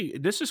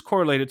 this is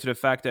correlated to the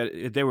fact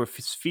that they were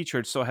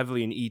featured so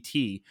heavily in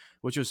E.T.,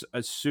 which was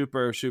a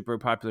super, super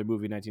popular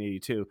movie in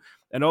 1982.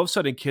 And all of a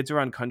sudden, kids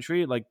around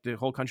country, like the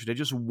whole country, they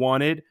just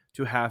wanted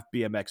to have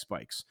BMX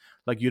bikes.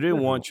 Like you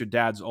didn't want your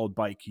dad's old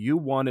bike. You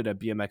wanted a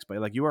BMX bike.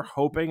 Like you were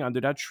hoping under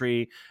that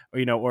tree,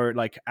 or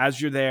like as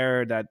you're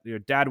there, that your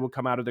dad would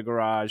come out of the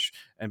garage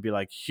and be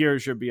like,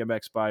 here's your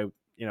BMX bike,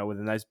 with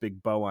a nice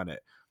big bow on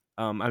it.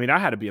 I mean, I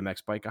had a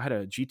BMX bike. I had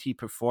a GT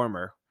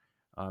Performer.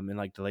 In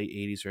like the late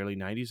 80s, early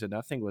 90s, and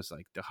that thing was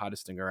like the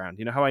hottest thing around.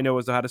 You know how I know it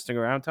was the hottest thing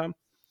around, Tom?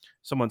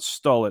 Someone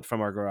stole it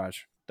from our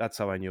garage. That's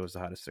how I knew it was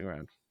the hottest thing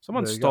around.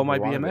 Someone stole my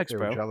BMX,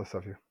 bro. Jealous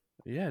of you.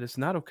 Yeah, it's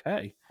not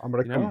okay. I'm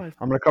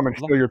gonna come and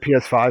steal your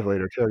PS5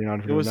 later too.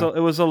 It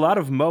was a lot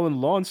of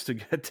mowing lawns to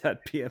get that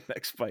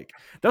BMX bike.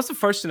 That's the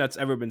first thing that's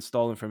ever been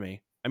stolen from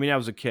me. I mean, I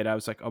was a kid. I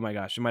was like, oh my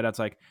gosh. And my dad's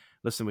like,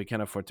 listen, we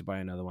can't afford to buy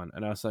another one.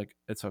 And I was like,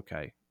 it's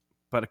okay.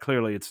 But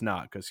clearly it's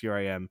not, because here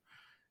I am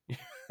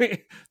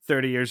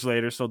 30 years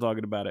later, still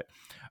talking about it.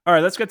 All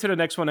right, let's get to the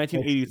next one,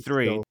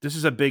 1983. This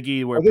is a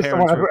biggie where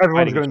parents were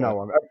everyone's going to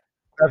know.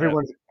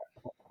 everyone's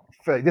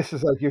this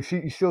is like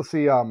you still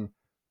see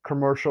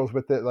commercials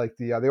with it, like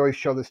they always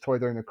show this toy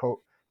during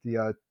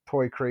the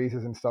toy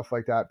crazes and stuff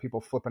like that,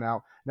 people flipping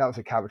out. And that was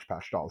the Cabbage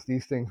Patch Dolls.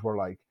 These things were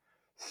like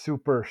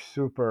super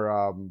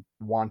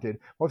wanted.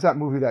 What was that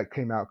movie that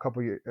came out a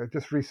couple years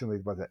just recently?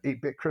 Was it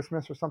 8-Bit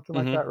Christmas or something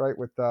like that, right?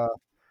 With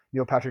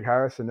Neil Patrick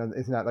Harris, and then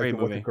isn't that like Great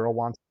what the movie. girl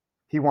wants?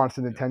 He wants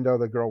the Nintendo,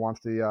 the girl wants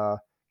the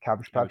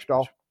Cabbage Patch Cabbage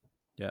doll Patch.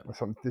 Yeah. or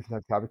something. This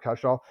is Cabbage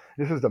Patch doll.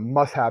 This was the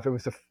must-have. It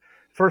was the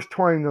first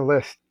toy in the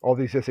list. All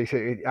these lists, they say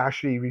it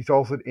actually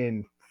resulted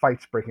in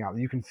fights breaking out.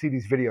 You can see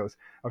these videos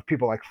of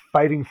people like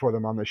fighting for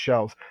them on the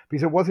shelves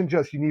because it wasn't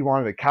just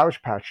wanted a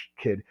Cabbage Patch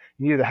Kid.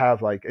 You needed to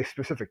have like a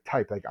specific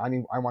type. Like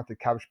I want the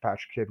Cabbage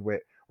Patch Kid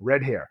with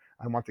red hair.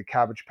 I want the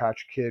Cabbage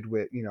Patch Kid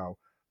with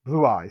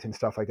blue eyes and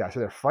stuff like that.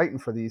 So they're fighting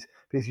for these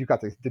because you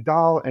got the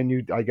doll,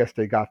 and I guess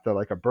they got the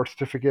like a birth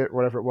certificate,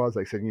 whatever it was.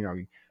 They said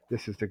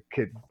this is the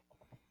kid.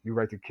 You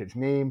write the kid's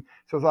name.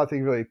 So there's a lot of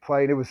things really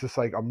played. It was just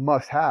like a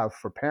must-have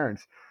for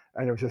parents,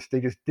 and it was just they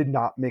just did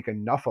not make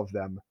enough of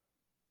them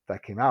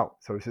that came out.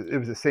 So it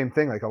was the same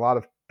thing. Like a lot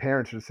of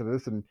parents just said,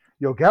 "Listen,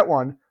 you'll get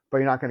one, but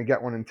you're not going to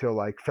get one until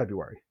like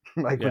February,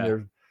 like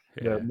when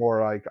they're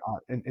more like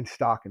in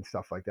stock and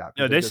stuff like that."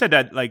 No, they said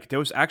that like there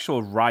was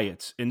actual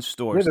riots in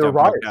stores. There were that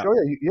broke riots. out.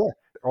 Oh yeah.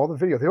 All the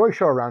videos they always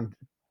show around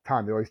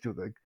time. They always do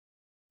like.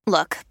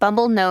 Look,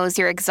 Bumble knows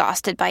you're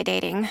exhausted by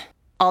dating.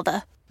 All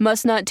the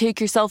must not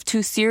take yourself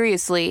too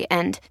seriously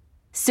and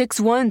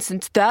 6'1"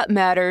 since that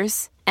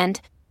matters.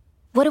 And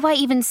what do I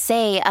even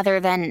say other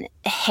than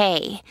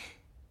hey?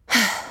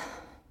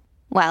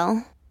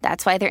 Well,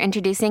 that's why they're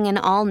introducing an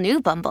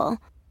all-new Bumble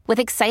with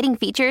exciting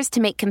features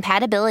to make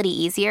compatibility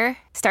easier,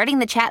 starting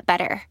the chat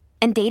better,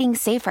 and dating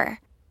safer.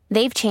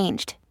 They've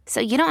changed, so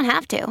you don't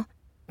have to.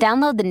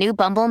 Download the new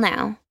Bumble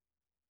now.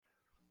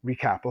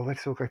 Recap. Well,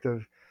 let's look like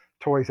the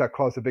toys that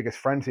caused the biggest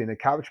frenzy. And the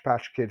Cabbage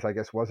Patch Kids, I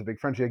guess, was a big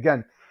frenzy.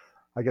 Again,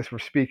 I guess we're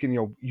speaking,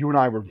 you and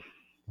I were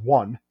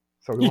one,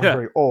 so we weren't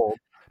very old.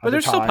 But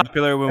they're still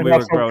popular when and we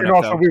also, were growing and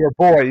up. Also, we were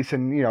boys,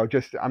 and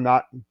I'm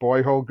not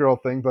boy whole girl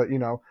thing, but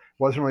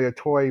wasn't really a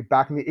toy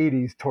back in the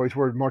 '80s. Toys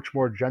were much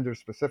more gender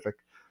specific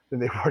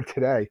than they were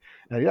today,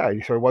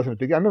 and so it wasn't a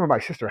big. I remember my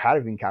sister had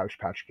even Cabbage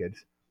Patch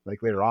Kids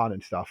like later on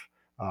and stuff,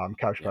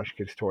 Cabbage Patch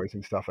Kids toys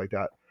and stuff like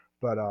that.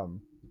 But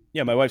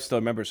yeah, my wife still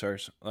remembers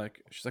hers.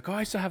 Like she's like, "Oh,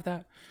 I still have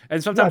that."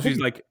 And sometimes we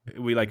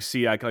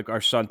see like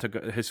our son took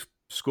his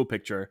school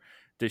picture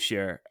this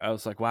year. I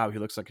was like, "Wow, he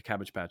looks like a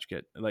Cabbage Patch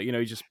Kid." Like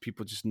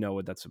people just know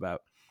what that's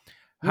about.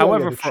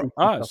 However, for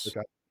us,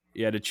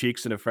 the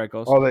cheeks and the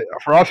freckles. Oh,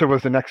 for us, it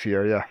was the next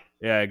year. Yeah.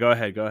 Yeah, go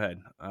ahead.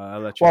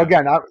 I'll let you. Well,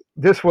 again,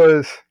 this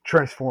was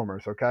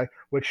Transformers, okay,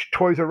 which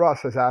Toys R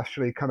Us has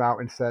actually come out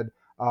and said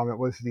it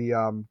was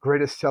the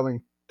greatest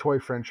selling toy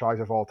franchise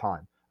of all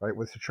time. Right,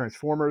 was the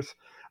Transformers,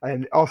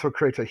 and also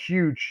creates a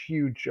huge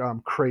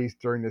craze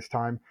during this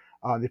time.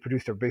 They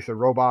produced their base of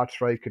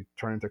robots, right? Could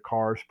turn into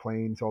cars,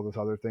 planes, all those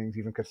other things,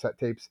 even cassette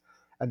tapes.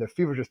 And the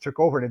fever just took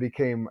over, and it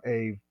became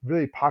a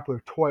really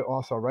popular toy.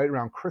 Also, right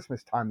around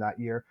Christmas time that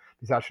year,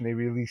 because actually they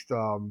released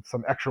some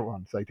extra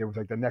ones. Like there was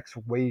like the next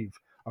wave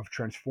of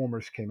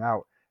Transformers came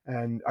out,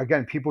 and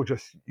again, people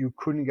you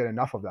couldn't get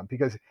enough of them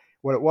because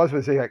what it was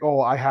they like,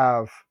 oh, I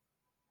have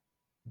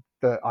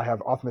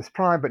Optimus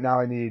Prime, but now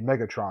I need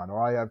Megatron,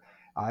 or I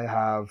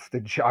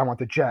want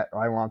the jet,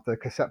 or I want the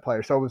cassette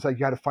player. So it was like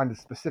you had to find a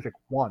specific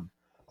one.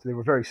 So they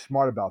were very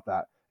smart about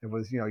that. It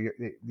was you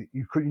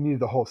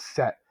needed the whole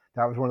set.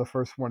 That was one of the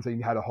first ones that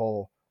you had a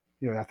whole.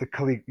 You have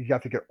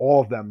to get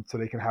all of them so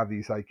they can have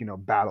these like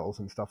battles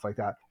and stuff like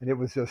that. And it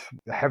was just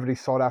a heavily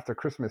sought after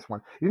Christmas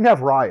one. You didn't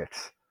have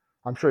riots.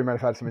 I'm sure you might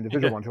have had some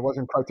individual ones. It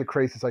wasn't quite the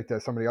craze as like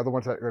some of the other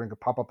ones that are going to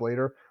pop up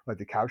later, like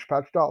the Cabbage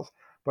Patch Dolls.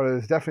 But it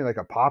was definitely like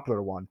a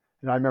popular one.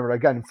 And I remember,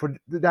 again, for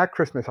that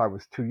Christmas, I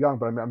was too young,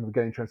 but I remember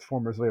getting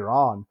Transformers later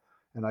on.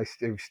 And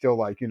it was still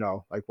like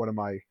one of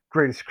my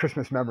greatest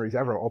Christmas memories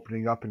ever,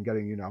 opening up and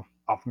getting,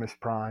 Optimus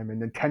Prime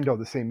and Nintendo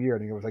the same year. I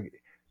think it was like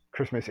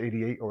Christmas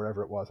 '88 or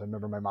whatever it was. I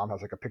remember my mom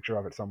has like a picture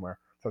of it somewhere.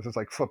 So I was just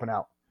like flipping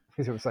out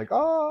because it was like,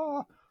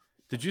 oh.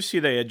 Did you see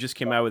they just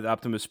came out with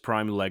Optimus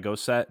Prime Lego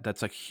set?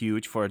 That's like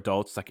huge for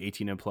adults, like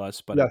 18 and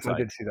plus. But yes, I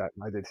did see that.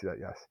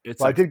 Yes.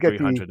 It's like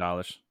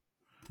 $300.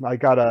 I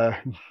got a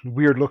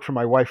weird look from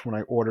my wife when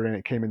I ordered it, and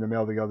it came in the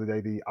mail the other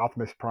day, the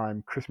Optimus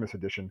Prime Christmas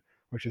edition,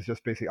 which is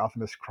just basically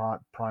Optimus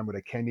Prime with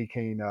a candy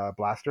cane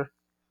blaster.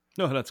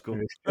 No, that's cool.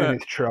 And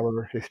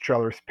his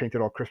trailer's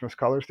painted all Christmas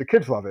colors. The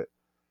kids love it.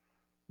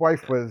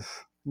 Wife was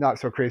not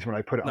so crazy when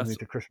I put it underneath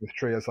the Christmas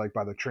tree as like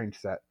by the train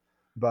set.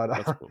 But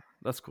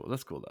That's cool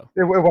though.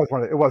 It was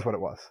what it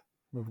was.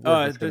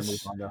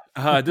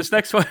 This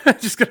next one,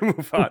 just gonna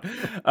move on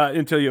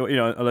until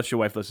unless your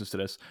wife listens to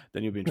this,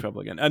 then you'll be in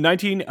trouble again.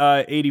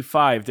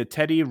 1985, the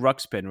Teddy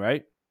Ruxpin,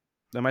 right?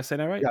 Am I saying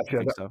that right? Yeah, I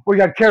think so. Well,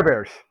 you had Care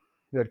Bears.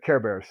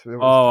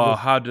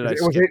 How did I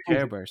skip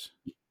Care Bears?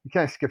 You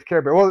can't skip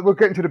Care Bears. Well, we'll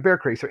get into the bear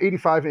craze. So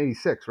 85 and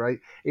 86, right?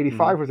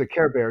 85 was the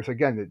Care Bears.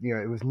 Again,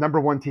 it was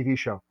 #1 TV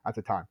show at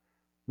the time.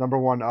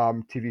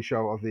 #1 TV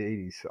show of the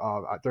 80s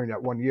during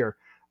that one year.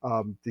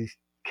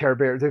 Care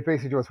Bears. They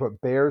basically just what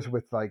bears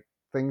with like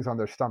things on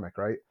their stomach,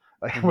 right?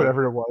 Like Mm-hmm.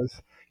 whatever it was,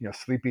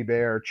 Sleepy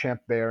Bear, Champ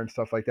Bear, and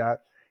stuff like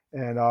that.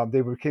 And they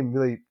became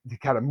really they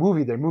kind of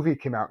movie. Their movie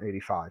came out in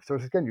 '85, so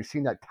it's, again you're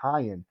seeing that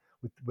tie-in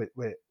with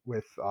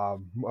a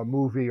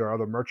movie or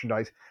other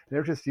merchandise. And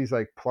they're just these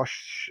like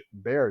plush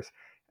bears,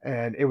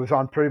 and it was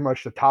on pretty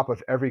much the top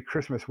of every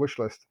Christmas wish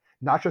list,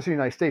 not just in the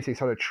United States. They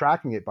started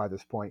tracking it by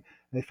this point,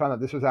 and they found out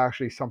this was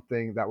actually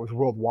something that was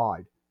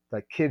worldwide.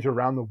 That kids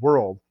around the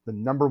world, the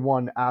number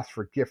one asked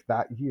for gift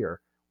that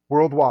year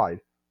worldwide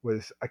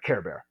was a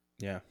Care Bear.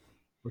 Yeah.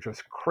 Which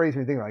was crazy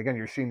to think about. Again,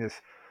 you're seeing this,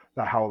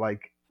 how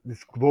like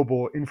this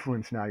global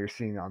influence now you're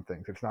seeing on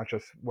things. It's not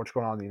just what's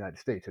going on in the United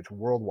States; it's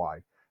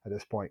worldwide at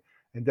this point.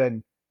 And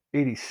then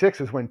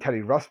 '86 is when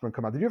Teddy Ruxpin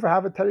come out. Did you ever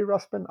have a Teddy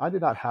Ruxpin? I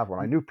did not have one.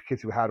 I knew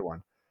kids who had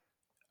one.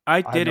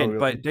 I didn't,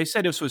 but they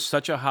said this was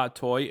such a hot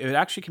toy. It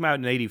actually came out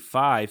in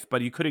 '85,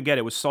 but you couldn't get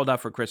it. It was sold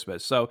out for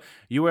Christmas. So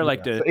you were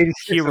like the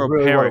hero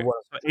parent.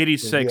 So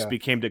 '86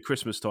 became the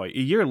Christmas toy. A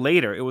year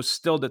later, it was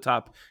still the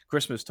top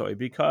Christmas toy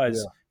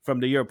because from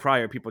the year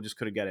prior, people just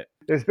couldn't get it.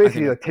 It was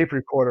basically a tape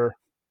recorder.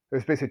 It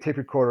was basically a tape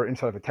recorder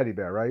inside of a teddy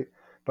bear, right?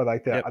 But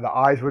like the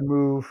eyes would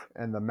move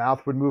and the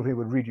mouth would move. And he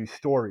would read you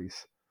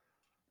stories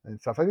and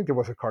stuff. I think there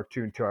was a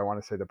cartoon too. I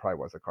want to say there probably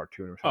was a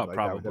cartoon or something like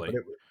probably.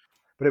 that.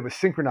 But it was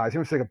synchronized. It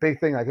was like a big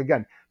thing. Like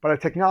again, by the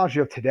technology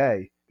of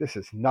today, this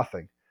is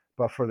nothing.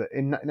 But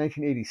in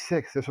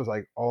 1986, this was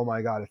like, oh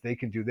my God, if they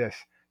can do this,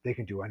 they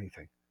can do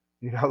anything.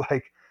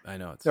 Like I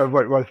know. It's,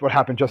 what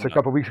happened just a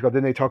couple of weeks ago.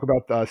 Didn't they talk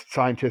about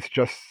scientists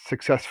just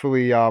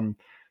successfully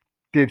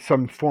did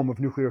some form of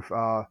nuclear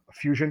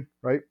fusion,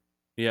 right?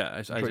 Yeah,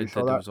 I said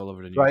that was all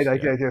over the news. Right, I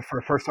did for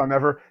the first time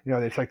ever.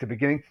 It's like the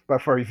beginning.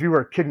 But if you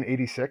were a kid in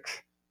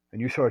 '86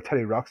 and you saw a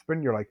Teddy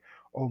Ruxpin, you're like,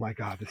 oh my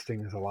God, this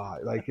thing is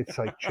alive. Like it's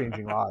like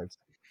changing lives.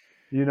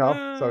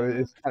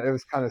 So it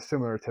was kind of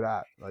similar to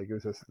that. Like it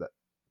was just that.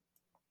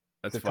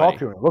 That's to funny. Talk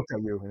to him, look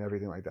at you, and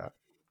everything like that.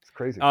 It's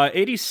crazy.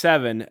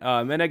 '87,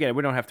 and again,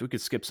 we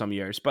could skip some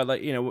years, but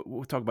like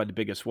we'll talk about the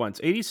biggest ones.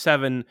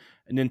 '87,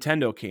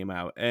 Nintendo came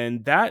out,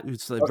 and that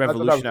was like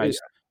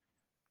revolutionized.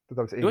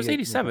 It was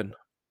 '87,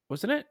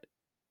 wasn't it?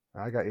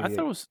 I got 88. I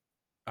thought it was.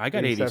 I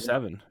got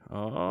 87.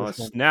 Oh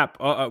snap!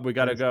 We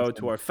gotta go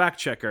to our fact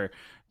checker.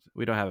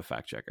 We don't have a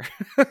fact checker.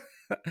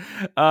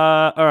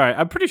 All right,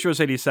 I'm pretty sure it's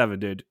 '87,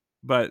 dude.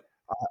 But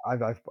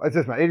it's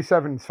just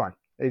 87 is fine.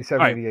 87,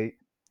 right. 88.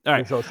 All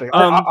right. So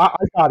I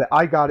got it.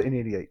 I got it in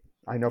 '88.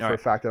 I know for a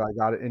fact that I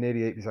got it in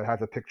 '88 because I have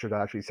the picture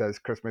that actually says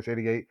Christmas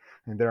 '88,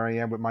 and there I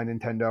am with my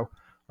Nintendo.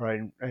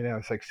 Right, and I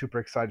was like super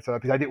excited for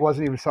that because it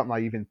wasn't even something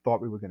I even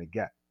thought we were going to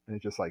get, and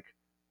it just like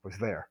was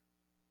there.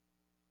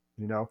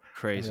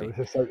 Crazy. It was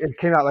just like it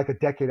came out like a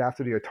decade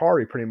after the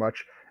Atari, pretty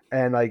much,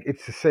 and like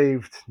it's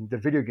saved the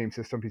video game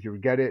system because you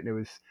would get it, and it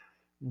was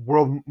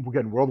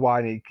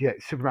worldwide, and you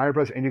get Super Mario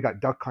Bros. And you got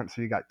Duck Hunt,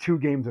 so you got two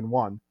games in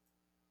one,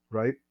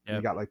 right? Yep.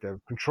 You got like the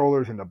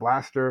controllers and the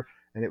blaster,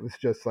 and it was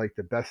just like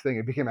the best thing.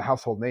 It became a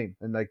household name,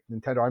 and like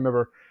Nintendo. I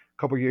remember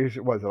a couple of years,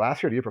 it was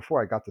last year, the year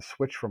before, I got the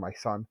Switch for my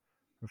son.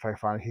 If I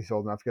find he's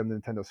old enough to get him the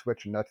Nintendo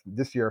Switch, and that's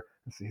this year.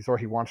 He's all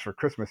he wants for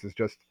Christmas is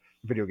just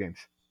video games.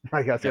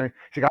 I guess. Yeah.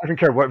 She's like, I don't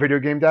care what video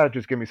game, Dad.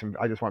 Just give me some.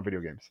 I just want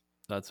video games.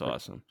 That's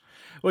awesome.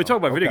 Well, we talk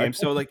about video games.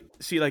 So, like,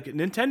 see, like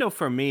Nintendo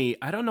for me,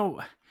 I don't know.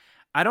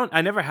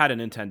 I never had a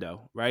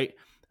Nintendo, right?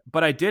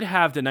 But I did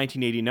have the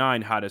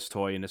 1989 hottest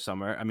toy in the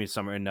summer. I mean,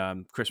 summer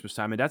and Christmas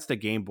time, and that's the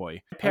Game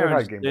Boy. My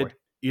parents did.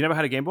 You never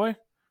had a Game Boy?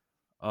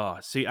 Oh,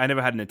 see, I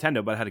never had a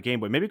Nintendo, but I had a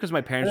Game Boy. Maybe because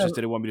my parents just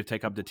didn't want me to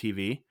take up the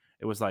TV.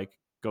 It was like,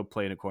 go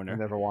play in a corner. I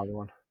never wanted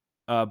one.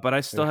 But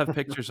I still have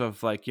pictures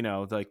of like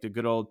the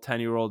good old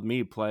 10-year-old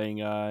me playing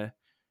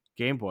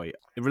Game Boy.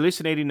 It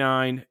released in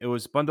 '89. It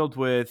was bundled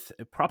with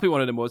probably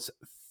one of the most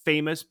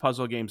famous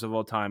puzzle games of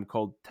all time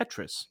called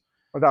Tetris.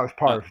 Well, that was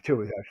part of it too.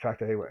 Was that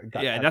fact that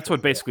Tetris, that's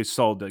what basically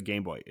sold the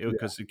Game Boy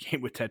because it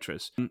came with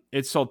Tetris.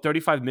 It sold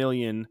 35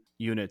 million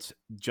units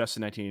just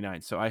in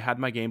 1989. So I had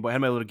my Game Boy. I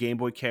had my little Game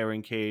Boy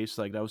carrying case.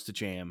 Like that was the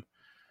jam.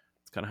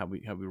 It's kind of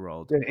how we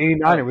rolled. In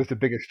 '89, it was the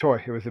biggest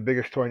toy. It was the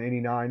biggest toy in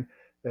 '89.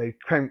 It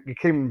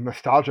became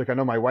nostalgic. I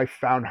know my wife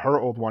found her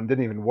old one,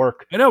 didn't even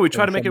work. I know, we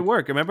tried to make it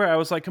work. Remember? I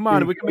was like, come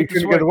on, we can make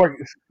this work.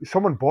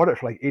 Someone bought it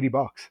for like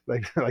 $80.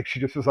 Like she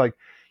just was like,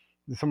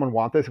 does someone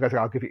want this? The guy's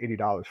like, I'll give you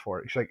 $80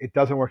 for it. She's like, it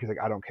doesn't work. He's like,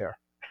 I don't care.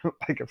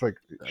 Like it's like,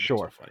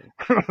 sure.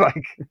 So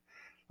like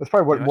that's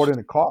probably what more than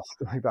it cost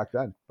like back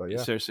then. But yeah,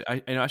 seriously,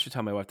 I should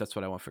tell my wife that's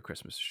what I want for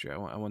Christmas this year.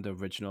 I want the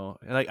original.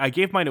 Like I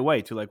gave mine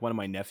away to like one of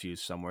my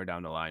nephews somewhere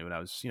down the line when I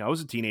was I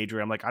was a teenager.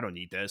 I'm like, I don't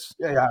need this.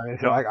 Yeah. I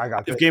got.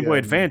 I have Game Boy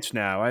Advance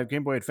now. I have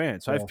Game Boy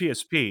Advance. I have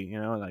PSP.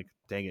 Like,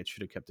 dang it,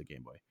 should have kept the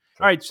Game Boy.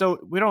 All right, so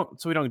we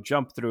don't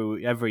jump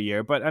through every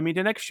year, but I mean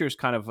the next year's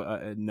kind of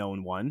a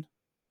known one.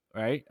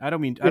 Right? I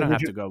don't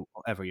have to go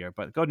every year,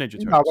 but go Ninja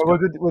Turtles. No,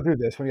 but we'll do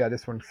this one. Yeah,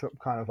 this one's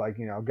kind of like,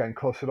 getting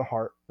closer to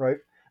heart, right?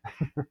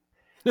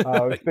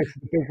 The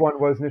big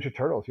one was Ninja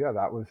Turtles. Yeah,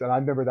 that was, and I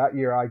remember that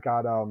year I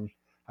got,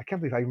 I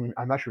can't believe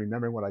I'm actually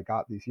remembering what I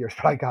got these years,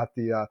 but I got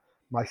the,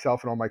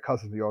 myself and all my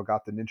cousins, we all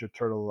got the Ninja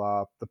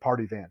Turtle, the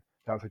party van.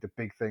 That was like the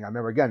big thing. I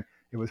remember, again,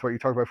 it was what you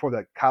talked about before,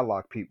 that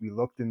catalog, Pete. We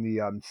looked in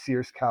the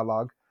Sears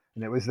catalog,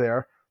 and it was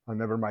there. I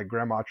remember my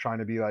grandma trying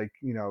to be like,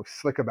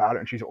 slick about it,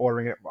 and she's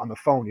ordering it on the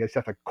phone. You just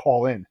have to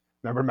call in.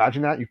 Remember,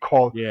 imagine that? You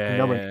call the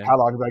number in the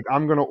catalog, like,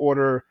 I'm going to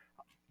order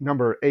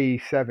number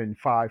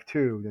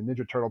A752, the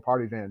Ninja Turtle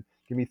Party Van.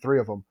 Give me 3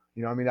 of them.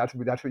 You know what I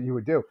mean? That's what you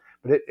would do.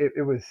 But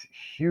it was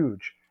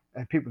huge.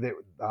 And people, they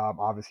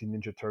obviously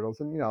Ninja Turtles,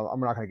 and I'm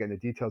not going to get into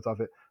details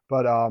of it,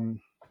 but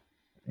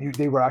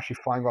they were actually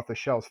flying off the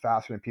shelves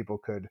faster than people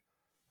could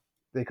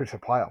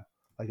supply them.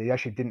 Like, they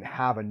actually didn't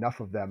have enough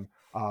of them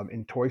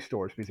in toy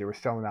stores because they were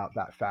selling out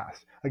that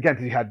fast. Again,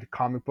 because you had the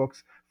comic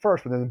books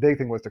first, but then the big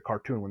thing was the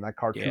cartoon. When that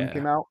cartoon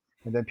came out,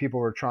 and then people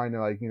were trying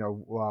to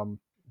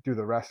do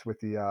the rest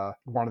with the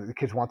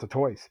kids want the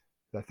toys.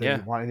 That they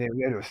wanted.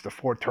 It was the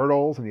 4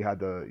 turtles, and you had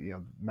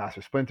the Master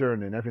Splinter,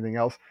 and then everything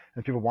else.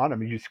 And people wanted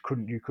them. You just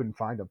couldn't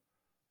find them.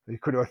 You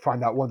couldn't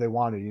find that one they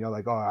wanted.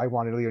 Like, oh, I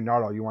wanted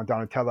Leonardo. You want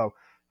Donatello.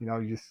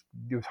 It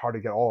was hard to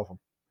get all of them.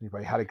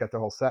 Anybody had to get the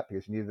whole set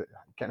because you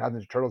can't have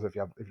Ninja Turtles if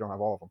you don't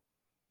have all of them.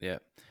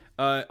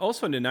 Yeah.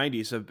 Also in the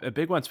 90s, a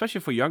big one,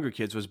 especially for younger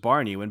kids, was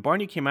Barney. When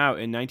Barney came out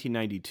in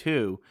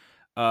 1992,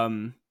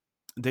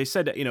 they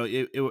said that,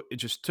 it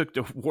just took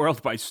the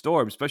world by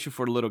storm, especially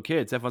for the little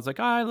kids. Everyone's like,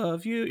 I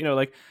love you.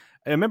 Like,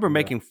 I remember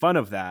making fun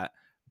of that,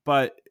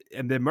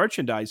 and the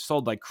merchandise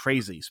sold like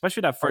crazy,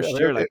 especially that first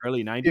year, like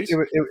early 90s.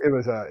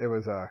 It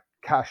was a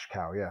cash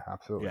cow. Yeah,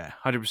 absolutely. Yeah,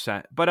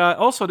 100%. But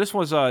also this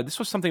was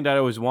something that I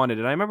always wanted.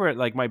 And I remember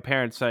like my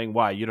parents saying,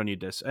 why, you don't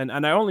need this. And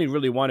I only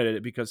really wanted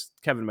it because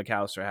Kevin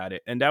McAllister had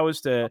it. And that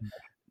was the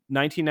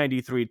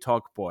 1993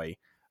 Talk Boy.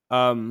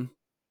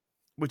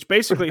 Which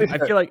basically, I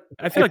feel like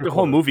the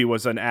whole movie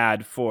was an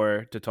ad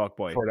for the Talk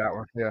Boy. For that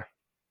one, yeah.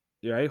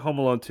 Yeah, right? Home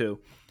Alone 2.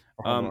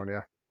 Home Alone,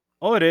 yeah.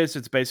 All it is,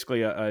 it's basically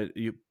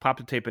you pop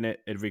the tape in it,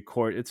 it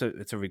record. It's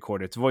a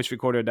recorder. It's a voice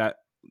recorder that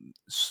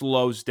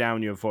slows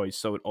down your voice,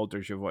 so it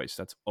alters your voice.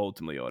 That's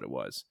ultimately what it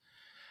was.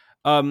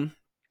 But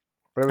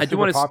it was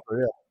super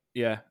popular,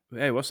 yeah.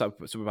 Hey, what's up,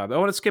 super popular? I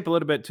want to skip a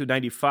little bit to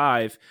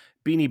 95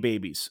 Beanie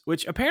Babies,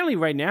 which apparently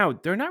right now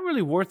they're not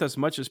really worth as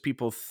much as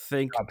people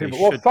think.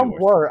 Some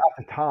were at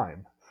the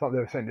time. Some they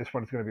were saying this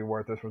one's going to be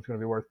worth, this one's going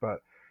to be worth, but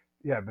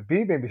yeah, but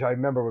Beanie Babies I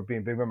remember were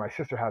being big. My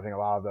sister having a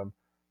lot of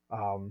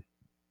them.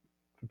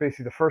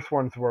 Basically, the first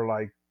ones were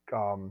like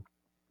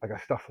a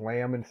stuffed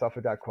lamb and stuff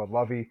like that called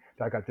Lovey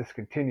that got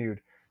discontinued,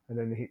 and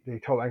then they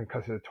told Angus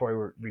because the toy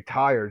were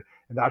retired,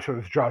 and that's what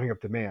was driving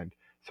up demand.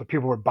 So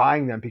people were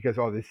buying them because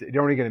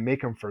they're only going to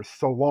make them for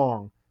so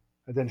long,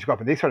 and then just go up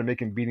and they started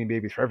making Beanie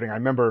Babies for everything. I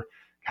remember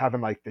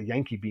having like the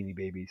Yankee Beanie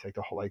Babies, like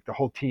the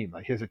whole team.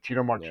 Like here's a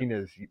Tito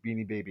Martinez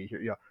Beanie Baby here,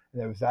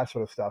 and there was that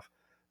sort of stuff.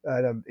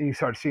 And you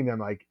started seeing them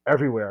like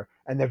everywhere,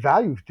 and their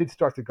values did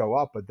start to go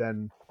up, but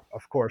then,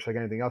 of course, like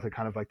anything else, it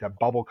kind of like that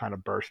bubble kind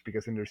of burst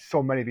because then there's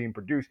so many being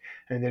produced,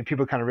 and then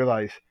people kind of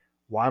realize,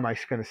 why am I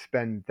going to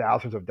spend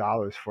thousands of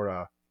dollars for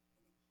a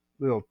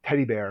little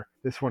teddy bear?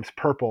 This one's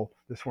purple,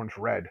 this one's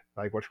red.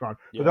 Like, what's going on?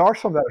 Yeah. But there are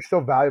some that are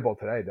still valuable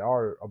today. There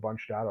are a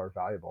bunch that are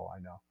valuable, I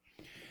know.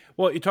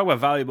 Well, you talk about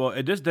valuable.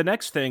 It is the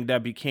next thing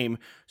that became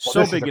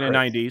so big in the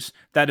 90s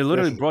that it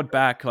literally brought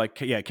back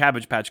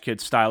Cabbage Patch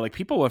Kids style. Like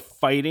people were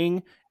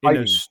fighting in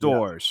the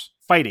stores,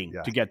 fighting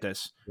to get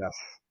this. Yes.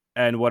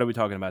 And what are we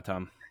talking about,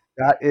 Tom?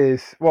 That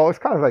is, well, it's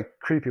kind of like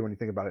creepy when you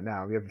think about it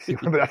now. You have to see,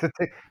 but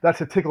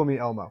that's a Tickle Me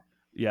Elmo.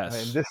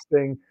 Yes. And this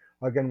thing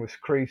again was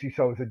crazy.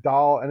 So it was a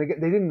doll, and again,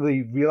 they didn't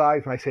really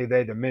realize when I say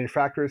the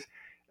manufacturers,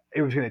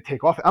 it was going to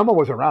take off. Elmo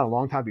was around a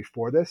long time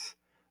before this,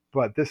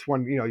 but this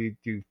one,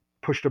 you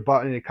pushed a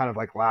button and it kind of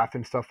like laughed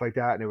and stuff like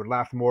that, and it would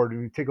laugh more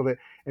and you tickled it,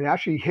 and it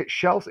actually hit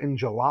shelves in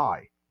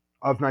July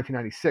of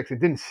 1996. It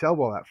didn't sell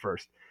well at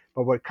first,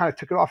 but what kind of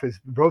took it off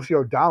is Rosie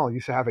O'Donnell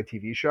used to have a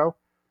TV show,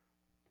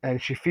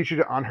 and she featured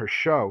it on her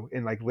show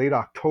in like late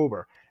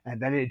October,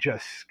 and then it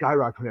just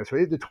skyrocketed there.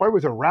 So the toy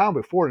was around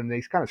before, and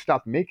they kind of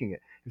stopped making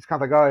it. It's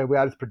kind of like, oh, we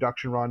had this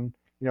production run,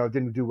 it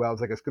didn't do well. It's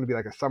like, it's going to be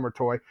like a summer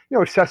toy.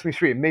 It's Sesame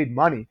Street. It made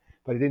money,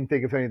 but it didn't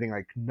think of anything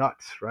like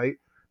nuts, right?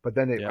 But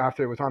then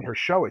after it was on her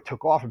show, it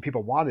took off and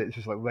people wanted it. It's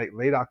just like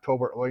late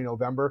October, early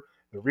November.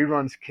 The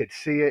reruns, kids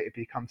see it. It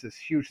becomes this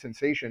huge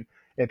sensation,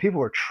 and people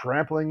were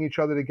trampling each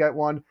other to get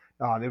one.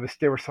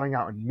 They were selling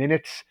out in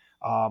minutes.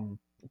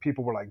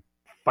 People were like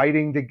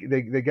fighting to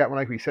get one.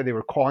 Like we said, they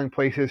were calling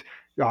places,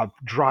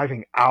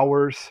 driving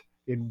hours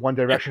in one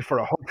direction for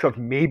a hopes of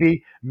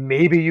maybe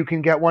you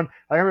can get one.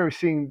 I remember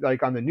seeing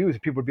like on the news,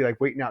 people would be like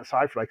waiting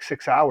outside for like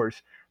 6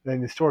 hours.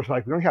 Then the stores were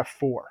like, we only have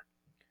 4,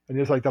 and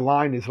there's like the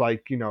line is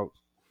like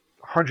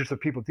hundreds of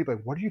people deep.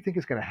 Like, what do you think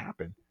is going to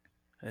happen?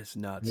 It's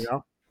nuts.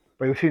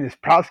 But you've seen this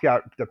Proud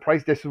Scout, the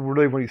price. This is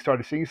really when you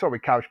started seeing. You saw it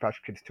with Couch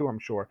Patch Kids too, I'm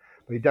sure.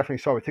 But you definitely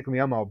saw it with Tickle Me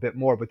Elmo a bit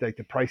more. But like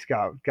the price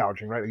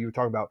gouging, right? Like you were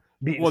talking about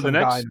beating some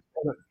guy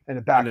in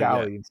a back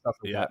alley and stuff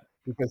like that.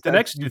 Because the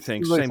next two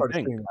things, really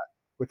same thing.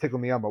 With Tickle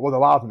Me Elmo. Well, a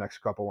lot of the next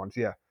couple ones,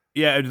 yeah.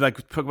 Yeah, it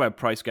like talk about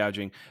price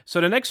gouging. So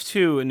the next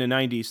two in the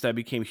 '90s that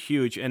became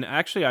huge, and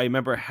actually I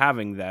remember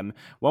having them.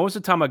 One was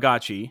the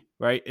Tamagotchi,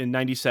 right, in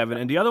 '97,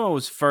 and the other one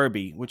was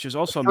Furby, which is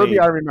The also Furby,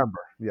 I made. remember.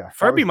 Yeah,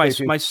 that Furby, was my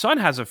basically my son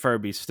has a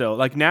Furby still.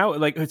 Like now,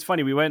 like it's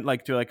funny. We went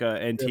like to like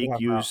a they don't antique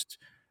have them out. used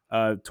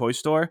toy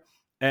store,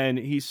 and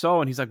he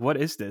saw and he's like, "What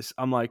is this?"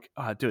 I'm like,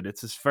 "Ah, dude,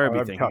 it's this Oh, Furby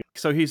that'd be thing." tough.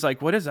 So he's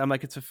like, "What is it?" I'm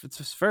like, "It's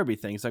this Furby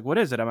thing." He's like, "What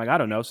is it?" I'm like, "I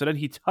don't know." So then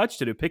he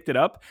touched it, and picked it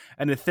up,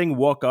 and the thing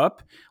woke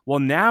up. Well,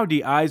 now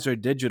the eyes are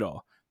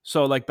digital.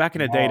 So like back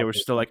in the day, they Oh, were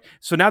still like.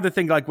 So now the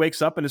thing like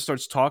wakes up and it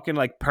starts talking,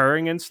 like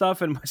purring and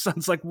stuff. And my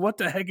son's like, "What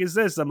the heck is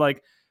this?" I'm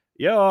like,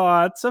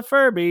 "Yo, it's a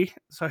Furby."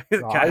 So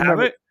no, can I I have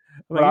remember. it?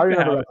 I'm like, What "You I can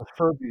remember have about it." the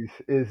Furbies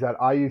is that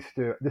I used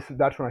to.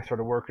 That's when I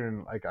started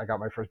working. Like I got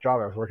my first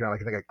job. I was working at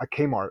like I think a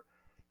Kmart,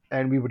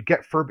 and we would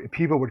get Furby.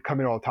 People would come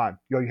in all the time.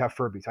 Yo, you have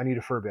Furbies. I need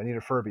a Furby. I need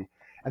a Furby.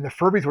 And the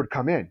Furbies would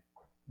come in.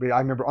 But I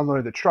remember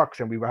unloading the trucks,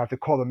 and we would have to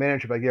call the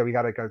manager. Like, yeah, we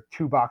got like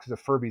 2 boxes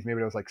of Furbies. Maybe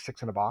there was like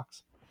 6 in a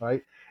box,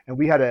 right? And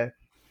we had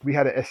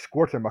to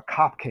escort them. A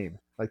cop came,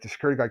 like the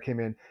security guard came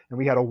in, and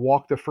we had to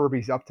walk the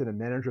Furbies up to the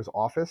manager's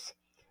office,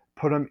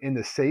 put them in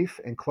the safe,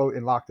 and close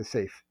and lock the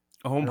safe.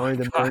 Oh And my only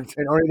the god.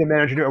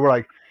 manager knew. We're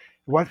like,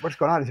 what's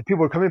going on? Is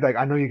people would come in like,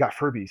 I know you got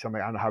Furbies. I'm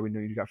like, I don't know how we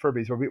knew you got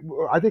Furbies.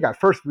 But I think at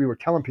first we were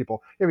telling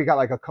people, yeah, we got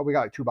like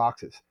 2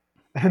 boxes.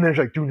 And then there's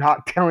like, do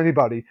not tell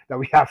anybody that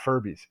we have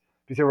Furbies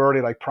because they were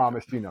already like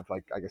promised,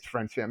 like I guess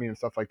friends, family, and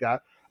stuff like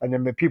that. And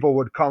then the people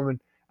would come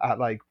and at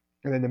like,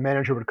 and then the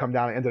manager would come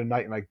down at the end of the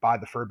night and like buy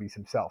the Furbies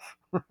himself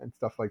and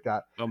stuff like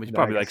that. Oh, he's And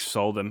then I probably like guess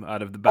sold them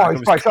out of the oh, back of he's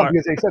his probably car. something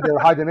because they said they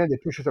would hide them in. They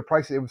pushed us a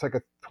price. It was like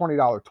a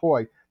 $20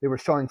 toy. They were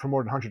selling for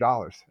more than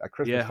 $100 at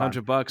Yeah, Christmas time.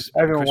 $100.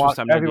 Everyone Christmas want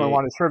time everyone '98.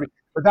 wanted Furby.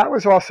 But that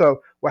was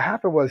also what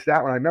happened was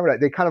that when I remember that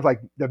they kind of like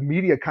the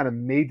media kind of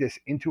made this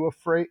into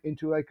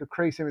like a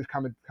craze. Same as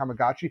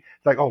Kamagotchi.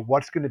 It's like, oh,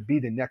 what's going to be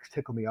the next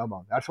Tickle Me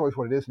Elmo? That's always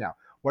what it is now.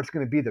 What's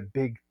going to be the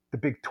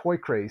big toy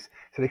craze?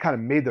 So they kind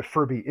of made the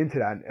Furby into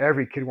that, and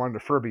every kid wanted a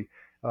Furby.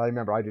 I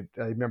remember I did.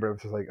 I remember it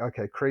was just like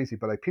okay, crazy,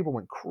 but like people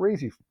went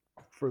crazy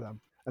for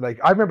them. And like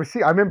I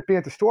remember being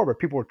at the store where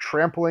people were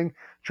trampling,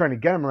 trying to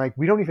get them. And like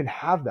we don't even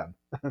have them.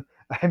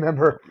 I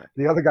Oh remember man.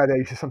 the other guy that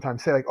used to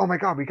sometimes say like, "Oh my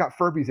god, we got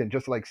Furbies in,"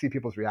 just to like see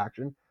people's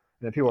reaction, and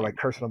then people were Yeah, like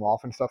cursing them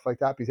off and stuff like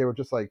that because they were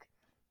just like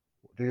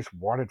they just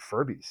wanted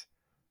Furbies.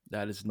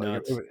 that is Like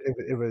nuts.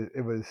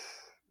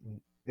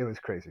 it was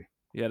crazy.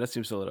 Yeah, that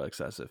seems a little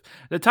excessive.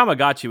 The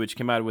Tamagotchi, which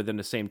came out within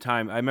the same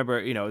time, I remember,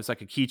 it's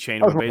like a keychain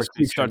That where was more of a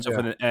basically it keychain, starts off yeah.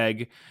 with an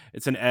egg.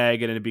 It's an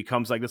egg, and then it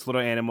becomes like this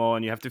little animal,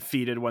 and you have to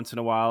feed it once in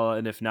a while,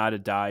 and if not,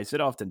 it dies. It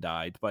often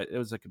died, but it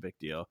was like a big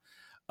deal.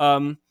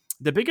 Um,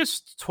 the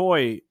biggest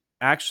toy,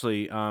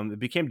 actually, it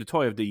became the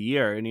toy of the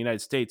year in the United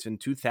States in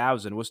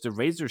 2000 was the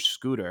Razor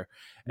scooter,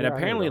 and Yeah, I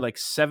remember apparently those. like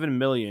 7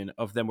 million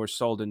of them were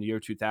sold in the year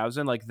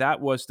 2000. Like that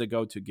was the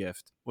go-to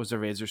gift was the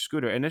Razor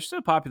scooter, and they're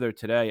still popular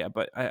today.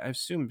 But I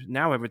assume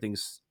now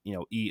everything's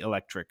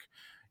electric.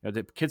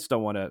 The kids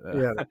don't want to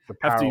Yeah,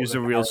 have to use the a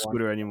real power one.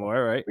 scooter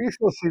anymore, right? We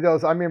still see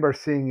those. I remember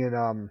seeing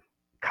in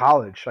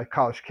college, like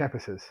college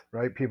campuses,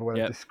 right? People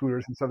with the Yep,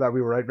 scooters and stuff that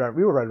we were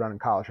right around in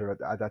college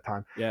at that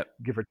time, yep.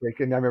 give or take.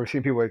 And I remember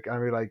seeing people like, I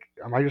mean, like,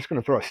 am I just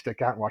going to throw a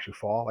stick out and watch it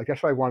fall? Like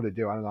that's what I wanted to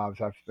do. I don't know. I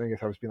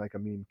guess I was being like a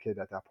mean kid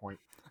at that point.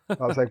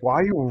 I was like, why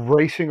are you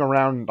racing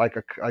around like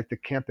the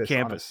campus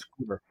on a Campus.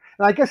 scooter?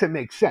 And I guess it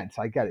makes sense.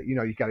 I get it. You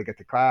got to get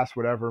to class,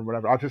 whatever, and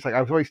whatever. I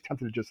was always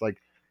tempted to just like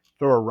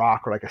throw a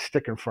rock or like a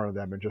stick in front of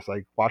them and just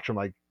like watch them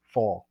like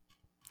fall.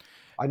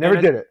 I And never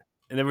did it.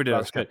 I never did. But I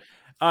That's was good.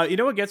 tempted. You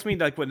know what gets me?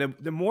 Like when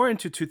the more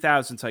into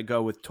 2000s I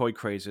go with toy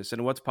crazes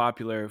and what's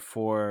popular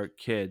for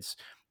kids,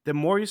 the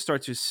more you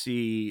start to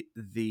see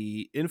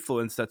the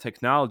influence that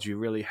technology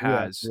really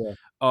Yeah, has yeah.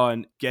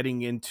 on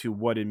getting into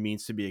what it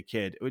means to be a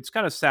kid. It's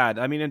kind of sad.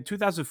 I mean, in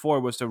 2004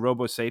 was the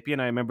Robo Sapien.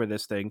 I remember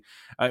this thing.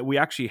 We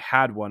actually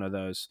had one of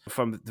those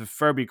from the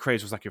Furby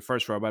craze was like your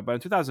first robot. But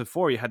in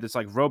 2004, you had this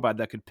like robot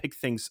that could pick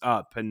things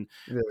up and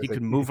Yeah, it he was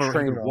could like you move could around,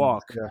 he train could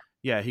almost. walk. Yeah.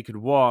 Yeah, he could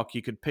walk,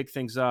 he could pick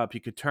things up, he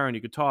could turn, he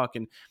could talk,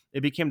 and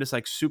it became this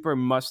like super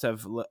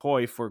must-have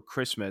toy for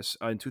Christmas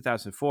in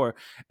 2004.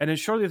 And then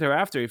shortly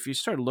thereafter, if you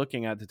start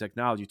looking at the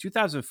technology,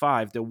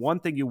 2005, the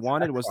one thing you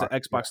wanted was the Xbox,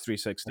 yeah, Xbox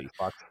 360.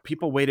 Xbox.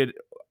 People waited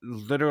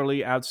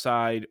literally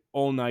outside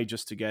all night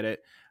just to get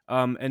it.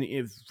 And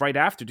if right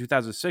after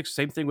 2006,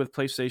 same thing with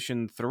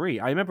PlayStation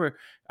 3. I remember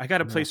I got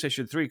a Yeah.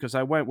 PlayStation 3 because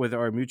I went with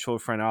our mutual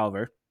friend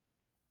Oliver.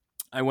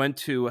 I went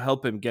to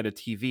help him get a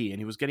TV, and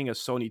he was getting a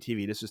Sony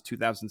TV. This is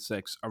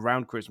 2006,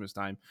 around Christmas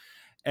time,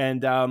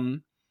 and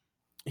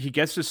he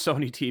gets this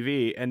Sony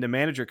TV, and the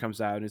manager comes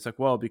out, and he's like,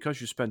 "Well,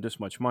 because you spent this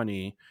much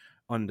money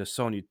on the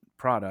Sony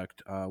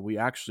product, we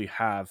actually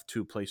have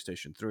 2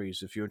 PlayStation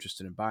 3s if you're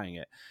interested in buying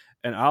it."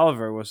 And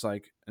Oliver was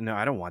like, "No,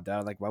 I don't want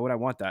that. Like, why would I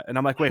want that?" And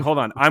I'm like, "Wait, hold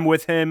on. I'm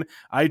with him.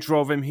 I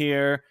drove him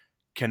here.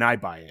 Can I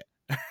buy it?"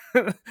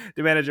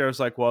 The manager was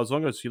like, "Well, as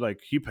long as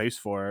he pays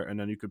for it, and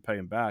then you could pay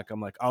him back." I'm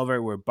like,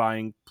 "Oliver, we're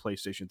buying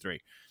PlayStation 3."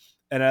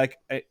 and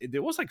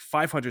it was like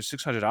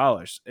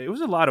 $500-$600. It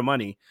was a lot of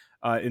money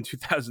in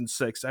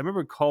 2006. I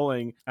remember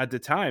calling at the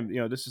time.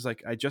 This is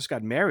like I just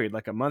got married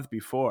like a month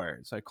before,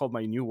 so I called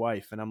my new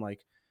wife, and I'm like,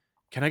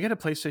 "Can I get a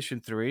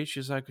PlayStation 3?"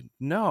 She's like,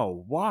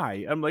 "No,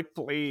 why?" I'm like,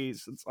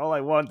 "Please, it's all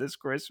I want this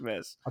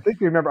Christmas." I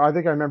think I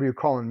remember you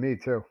calling me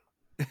too.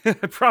 I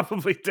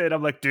probably did.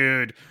 I'm like,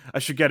 dude, I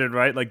should get it,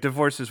 right? Like,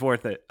 divorce is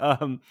worth it.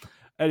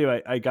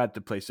 Anyway, I got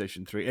the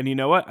PlayStation 3. And you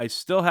know what? I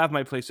still have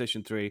my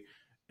PlayStation 3.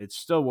 It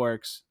still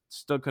works. It's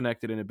still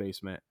connected in the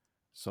basement.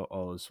 So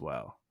all is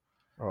well.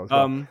 Oh, as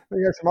well. You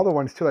had some other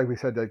ones too, like we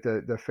said, like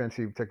the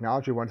fancy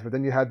technology ones. But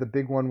then you had the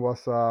big one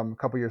was a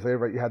couple years later,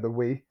 right? You had the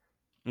Wii.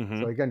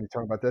 So again, you're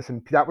talking about this,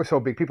 and that was so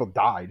big, people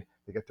died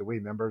to get the Wii.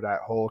 Remember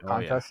that whole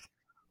contest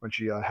when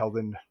she held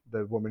in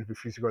the woman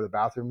refused to go to the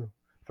bathroom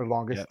for the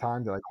longest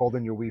time? They're like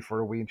holding your Wii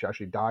for a Wii, and she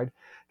actually died.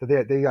 So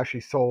they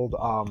actually sold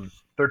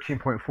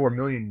 13.4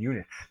 million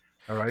units.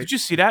 All right. Did you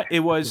see that?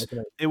 It was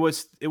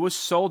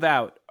sold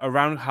out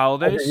around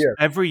holidays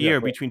every year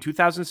between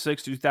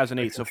 2006 to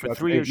 2008. So for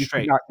 3 years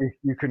straight,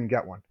 you couldn't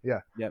get one.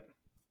 Yeah. Yep.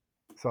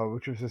 So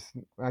which was just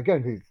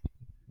again,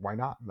 why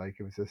not? Like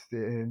it was just.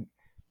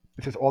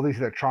 It's just all these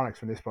electronics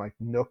from this point, like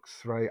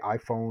Nooks, right?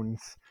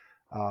 iPhones,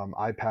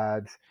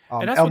 iPads.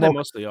 And that's what they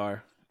mostly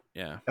are.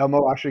 Yeah.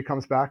 Elmo actually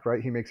comes back,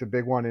 right? He makes a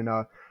big one in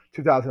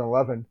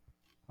 2011.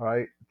 All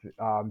right.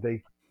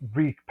 They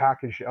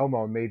repackaged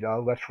Elmo and made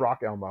Let's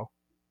Rock Elmo.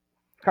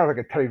 Kind of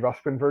like a Teddy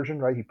Ruxpin version,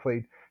 right? He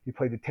played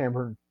the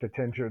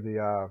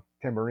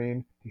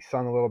tambourine. He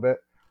sung a little bit,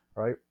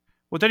 right?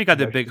 Well, then you got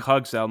the Big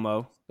Hugs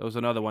Elmo. That was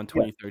another one,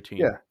 2013.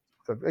 Yeah.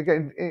 So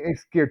again,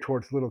 it's geared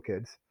towards little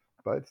kids,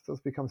 but it still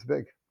becomes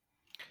big.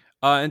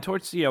 And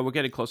towards we're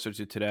getting closer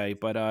to today,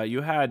 but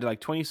you had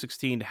like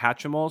 2016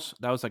 Hatchimals.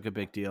 That was like a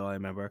big deal. I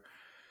remember.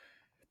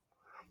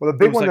 Well, the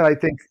big one that I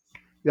think,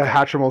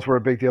 Hatchimals were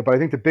a big deal, but I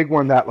think the big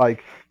one that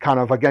like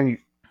kind of again,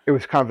 it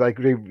was kind of like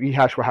they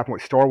rehashed what happened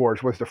with Star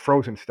Wars was the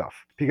Frozen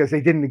stuff, because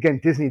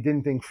Disney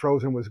didn't think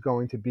Frozen was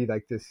going to be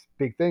like this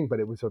big thing,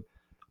 but it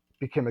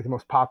became like the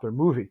most popular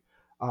movie,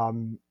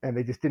 and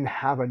they just didn't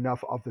have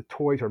enough of the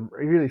toys or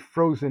really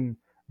Frozen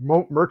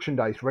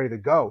merchandise ready to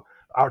go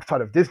outside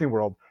of Disney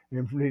World.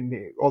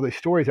 All these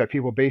stories that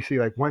people basically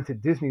like went to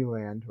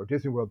Disneyland or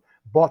Disney World,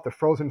 bought the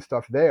Frozen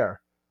stuff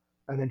there,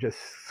 and then just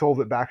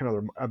sold it back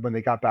when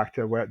they got back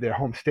to their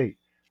home state.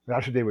 And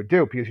that's what they would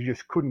do, because you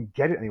just couldn't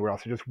get it anywhere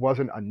else. There just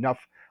wasn't enough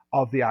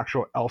of the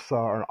actual Elsa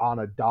or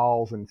Anna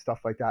dolls and stuff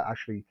like that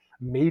actually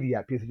made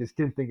yet, because they just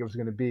didn't think it was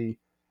going to be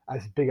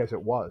as big as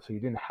it was. So you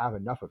didn't have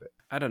enough of it.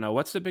 I don't know.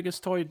 What's the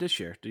biggest toy this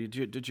year? Did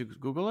you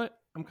Google it?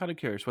 I'm kind of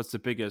curious. What's the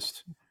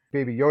biggest?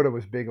 Baby Yoda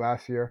was big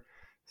last year.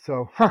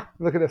 So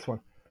look at this one.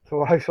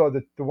 So I saw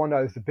the one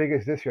that is the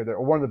biggest this year,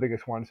 or one of the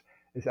biggest ones,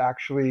 is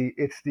actually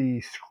it's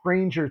the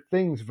Stranger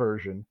Things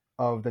version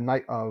of the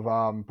night of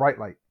Light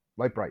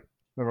Bright.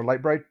 Remember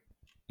Light Bright?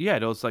 Yeah,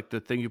 it was like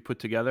the thing you put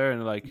together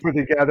and like you put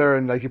together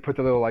and like you put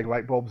the little like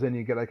light bulbs in,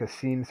 you get like a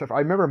scene and stuff. I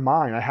remember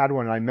mine. I had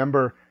one, and I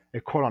remember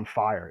it caught on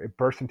fire. It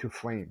burst into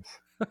flames.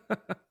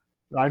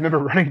 I remember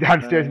running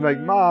downstairs and like,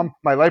 Mom,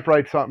 my Light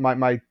Bright's on,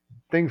 my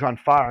thing's on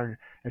fire,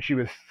 and she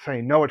was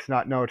saying, No, it's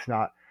not. No, it's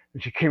not.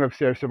 And she came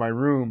upstairs to my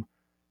room,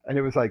 and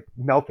it was like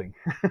melting.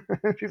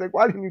 She's like,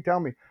 Why didn't you tell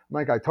me? I'm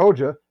like, I told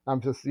you.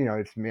 I'm just,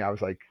 it's me. I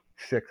was like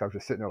 6. I was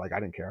just sitting there like I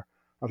didn't care.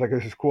 I was like,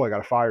 this is cool. I got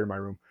a fire in my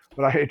room.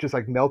 But it just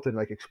like melted and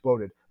like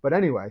exploded. But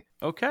anyway.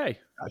 Okay.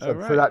 So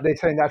that they're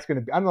saying that's going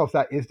to be, I don't know if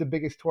that is the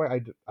biggest toy.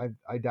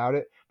 I doubt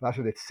it. But that's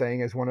what it's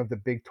saying as one of the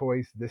big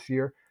toys this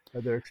year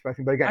that they're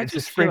expecting. But again, it's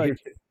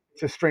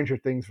a Stranger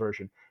Things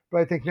version.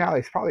 But I think now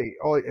it's probably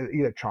all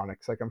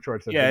electronics. Like I'm sure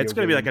it's it's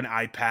going to be like an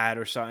iPad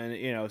or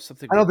something.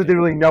 Something. I don't think they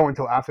really know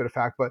until after the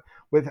fact. But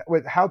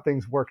with how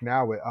things work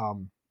now with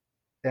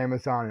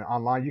Amazon and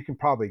online, you can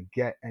probably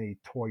get any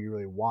toy you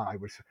really want.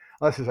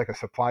 Unless there's like a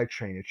supply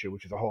chain issue,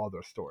 which is a whole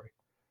other story.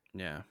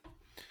 Yeah.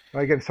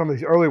 Again, some of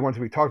these early ones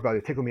we talked about,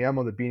 the Tickle Me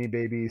Elmo, the Beanie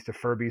Babies, the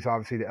Furbies,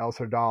 obviously the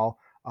Elsa doll,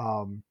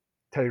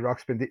 Teddy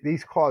Ruxpin.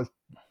 These cause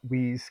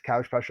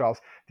Cabbage Patch Dolls.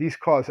 These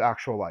cause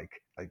actual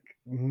like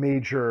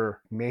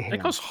major mayhem. They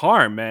cause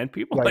harm, man.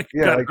 People got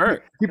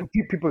hurt.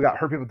 People got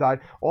hurt. People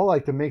died. All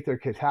like to make their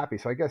kids happy.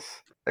 So I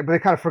guess, but they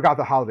kind of forgot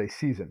the holiday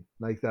season.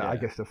 Like that, I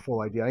guess the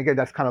full idea. And again,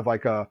 that's kind of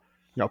like a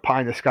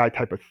pie in the sky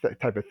type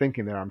of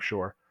thinking there, I'm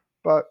sure.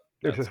 But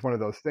it's just one of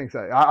those things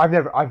that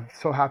I'm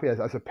so happy as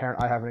a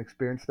parent, I haven't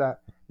experienced that.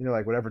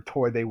 Like whatever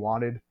toy they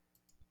wanted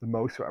the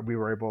most, we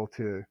were able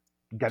to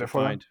get it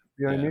for them.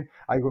 You know what I mean?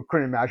 I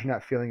couldn't imagine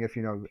that feeling if,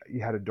 you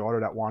had a daughter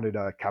that wanted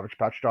a Cabbage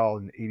Patch doll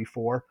in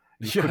 '84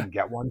 and you couldn't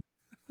get one.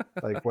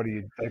 Like, what do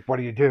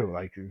you do?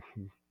 Like,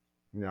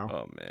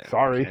 oh man,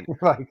 sorry.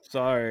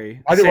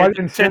 Sorry.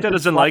 Santa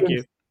doesn't like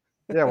you.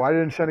 Yeah, why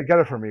didn't Santa get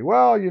it for me?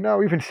 Well,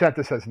 even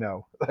Santa says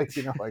no. Like,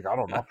 I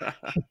don't know.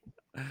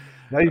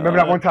 Now, you remember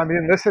that one time you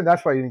didn't listen?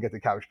 That's why you didn't get the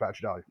Cabbage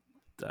Patch doll.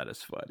 That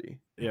is funny.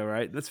 Yeah,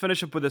 right. Let's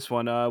finish up with this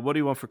one. What do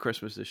you want for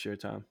Christmas this year,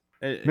 Tom?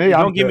 Me,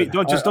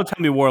 don't tell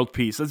me world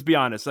peace. Let's be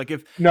honest. Like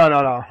if no.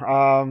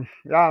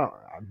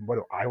 What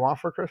do I want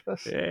for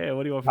Christmas? Yeah,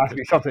 what do you want for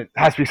Christmas?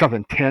 Has to be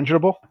something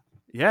tangible.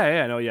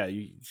 Yeah, no, yeah.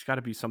 It's got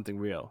to be something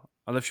real,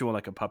 unless you want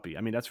like a puppy.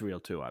 I mean, that's real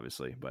too,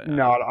 obviously. But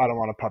No, I don't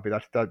want a puppy.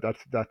 That's no.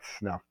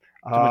 too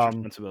much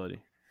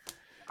responsibility.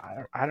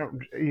 I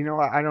don't. You know,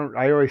 I don't.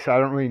 I always say I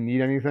don't really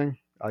need anything.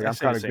 Like, I'm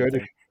kind of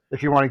good.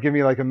 If you want to give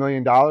me like $1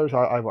 million,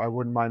 I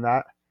wouldn't mind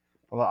that.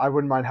 Well, I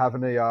wouldn't mind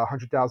having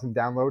 100,000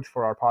 downloads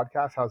for our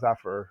podcast. How's that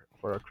for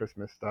a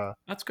Christmas?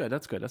 That's good.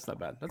 That's not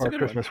bad. That's a good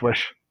Christmas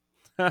wish.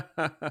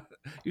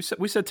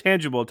 We said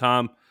tangible,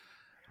 Tom.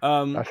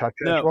 That's not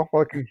tangible.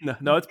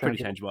 No, it's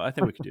pretty tangible. I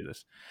think we can do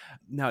this.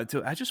 No,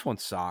 I just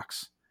want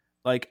socks.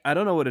 Like, I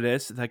don't know what it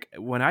is. Like,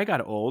 when I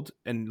got old,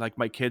 and like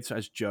my kids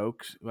as a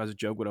joke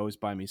would always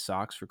buy me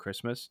socks for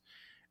Christmas,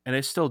 and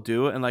they still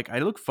do. And like, I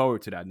look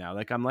forward to that now.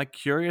 Like, I'm like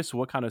curious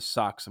what kind of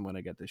socks I'm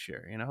gonna get this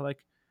year. You know,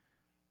 like,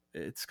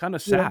 it's kind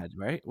of sad,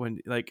 right? When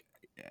like,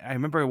 I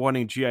remember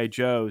wanting G.I.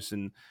 Joes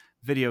and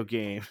video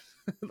games.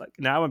 Like,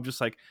 now I'm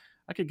just like,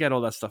 I could get all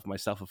that stuff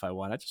myself if I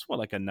want. I just want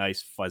like a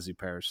nice fuzzy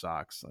pair of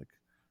socks. Like,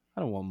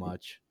 I don't want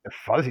much. The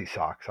fuzzy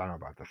socks. I don't know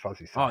about the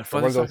fuzzy socks. Oh,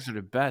 fuzzy socks are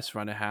the best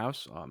around the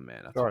house. Oh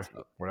man, that's what's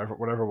up.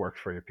 Whatever works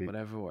for you, Pete.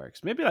 Whatever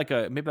works. Maybe like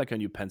a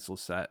new pencil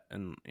set,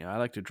 and I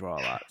like to draw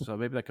a lot, so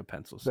maybe like a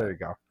pencil set. There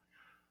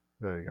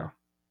you go.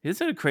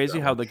 Isn't it crazy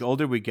how like the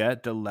older we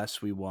get, the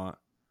less we want?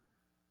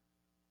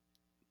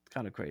 It's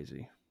kind of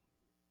crazy.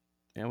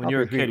 Yeah, when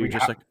you're a kid, you're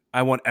just like,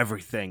 I want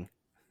everything.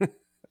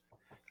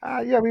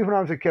 Yeah, when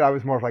I was a kid, I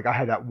was more of like, I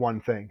had that one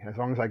thing. As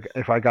long as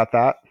if I got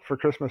that for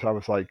Christmas, I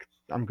was like,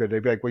 I'm good.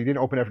 They'd be like, well, you didn't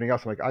open everything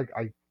else. I'm like,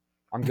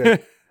 I'm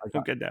good.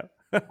 I'm good now.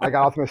 I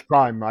got Optimus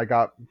Prime. I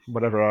got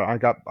whatever. I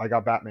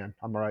got Batman.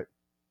 I'm all right.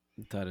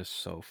 That is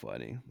so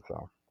funny.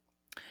 So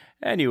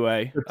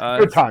anyway,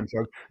 good times.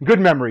 So good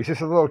memories.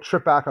 Just a little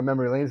trip back on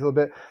memory lanes a little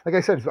bit. Like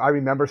I said, I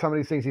remember some of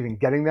these things, even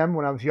getting them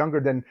when I was younger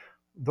than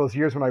those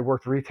years when I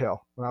worked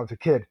retail when I was a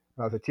kid.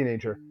 When I was a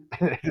teenager,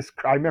 and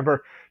I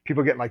remember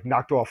people getting like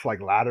knocked off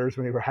like ladders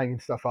when they were hanging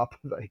stuff up.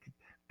 Like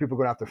people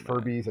going after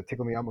Furbies that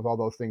tickle me up with all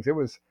those things. It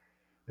was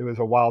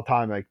a wild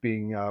time, like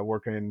being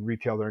working in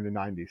retail during the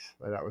 90s.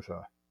 That was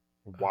a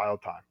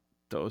wild time.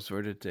 Those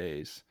were the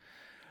days.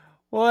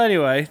 Well,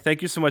 anyway,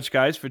 thank you so much,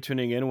 guys, for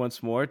tuning in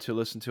once more to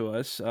listen to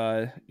us.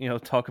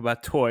 Talk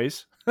about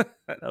toys.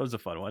 That was a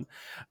fun one.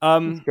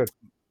 That's good.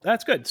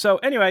 That's good. So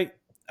anyway.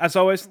 As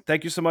always,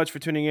 thank you so much for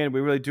tuning in. We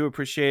really do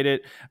appreciate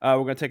it. We're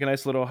going to take a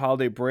nice little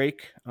holiday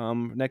break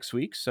next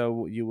week,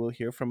 so you will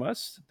hear from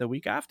us the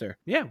week after.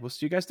 Yeah, we'll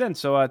see you guys then.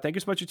 So thank you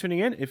so much for tuning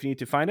in. If you need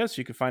to find us,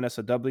 you can find us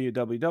at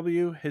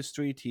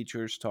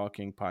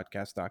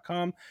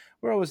www.historyteacherstalkingpodcast.com.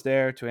 We're always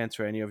there to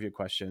answer any of your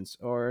questions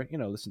or,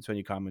 listen to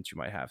any comments you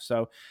might have.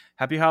 So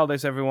happy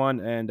holidays, everyone,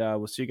 and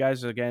we'll see you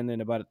guys again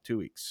in about 2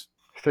 weeks.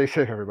 Stay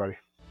safe, everybody.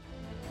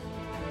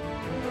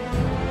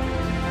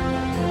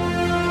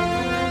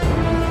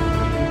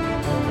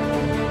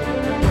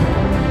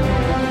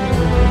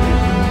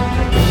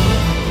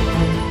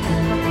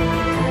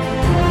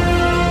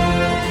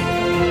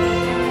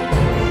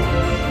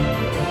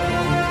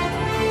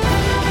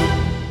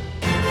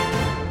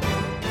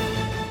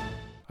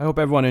 I hope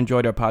everyone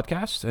enjoyed our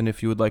podcast, and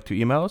if you would like to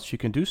email us, you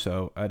can do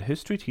so at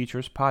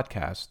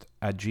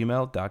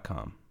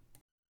historyteacherspodcast@gmail.com.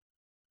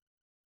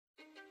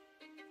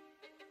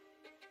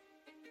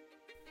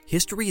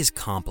 History is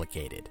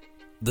complicated.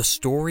 The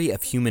story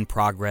of human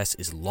progress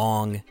is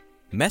long,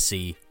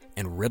 messy,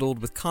 and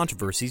riddled with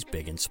controversies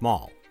big and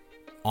small.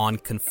 On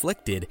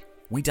Conflicted,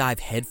 we dive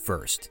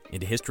headfirst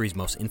into history's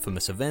most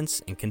infamous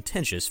events and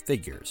contentious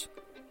figures.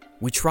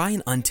 We try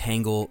and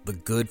untangle the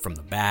good from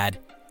the bad,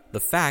 the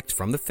fact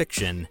from the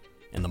fiction,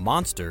 and the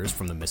monsters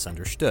from the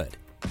misunderstood.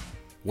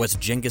 Was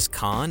Genghis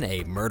Khan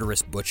a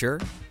murderous butcher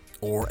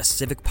or a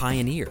civic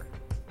pioneer?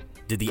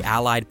 Did the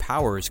Allied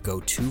powers go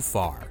too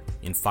far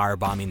in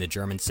firebombing the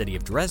German city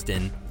of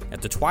Dresden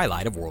at the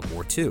twilight of World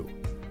War II?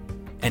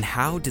 And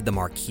how did the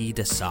Marquis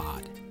de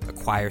Sade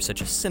acquire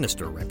such a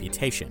sinister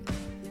reputation?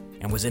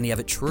 And was any of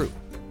it true?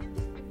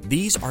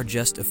 These are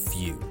just a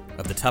few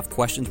of the tough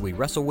questions we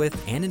wrestle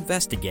with and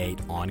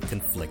investigate on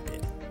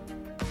Conflicted.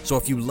 So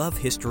if you love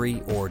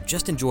history or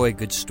just enjoy a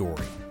good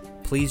story,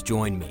 please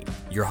join me,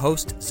 your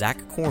host,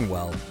 Zach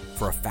Cornwell,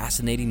 for a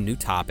fascinating new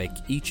topic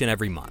each and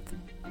every month.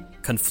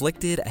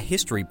 Conflicted, a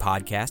history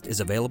podcast, is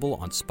available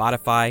on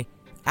Spotify,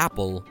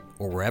 Apple,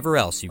 or wherever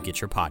else you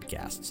get your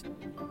podcasts.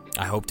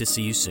 I hope to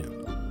see you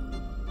soon.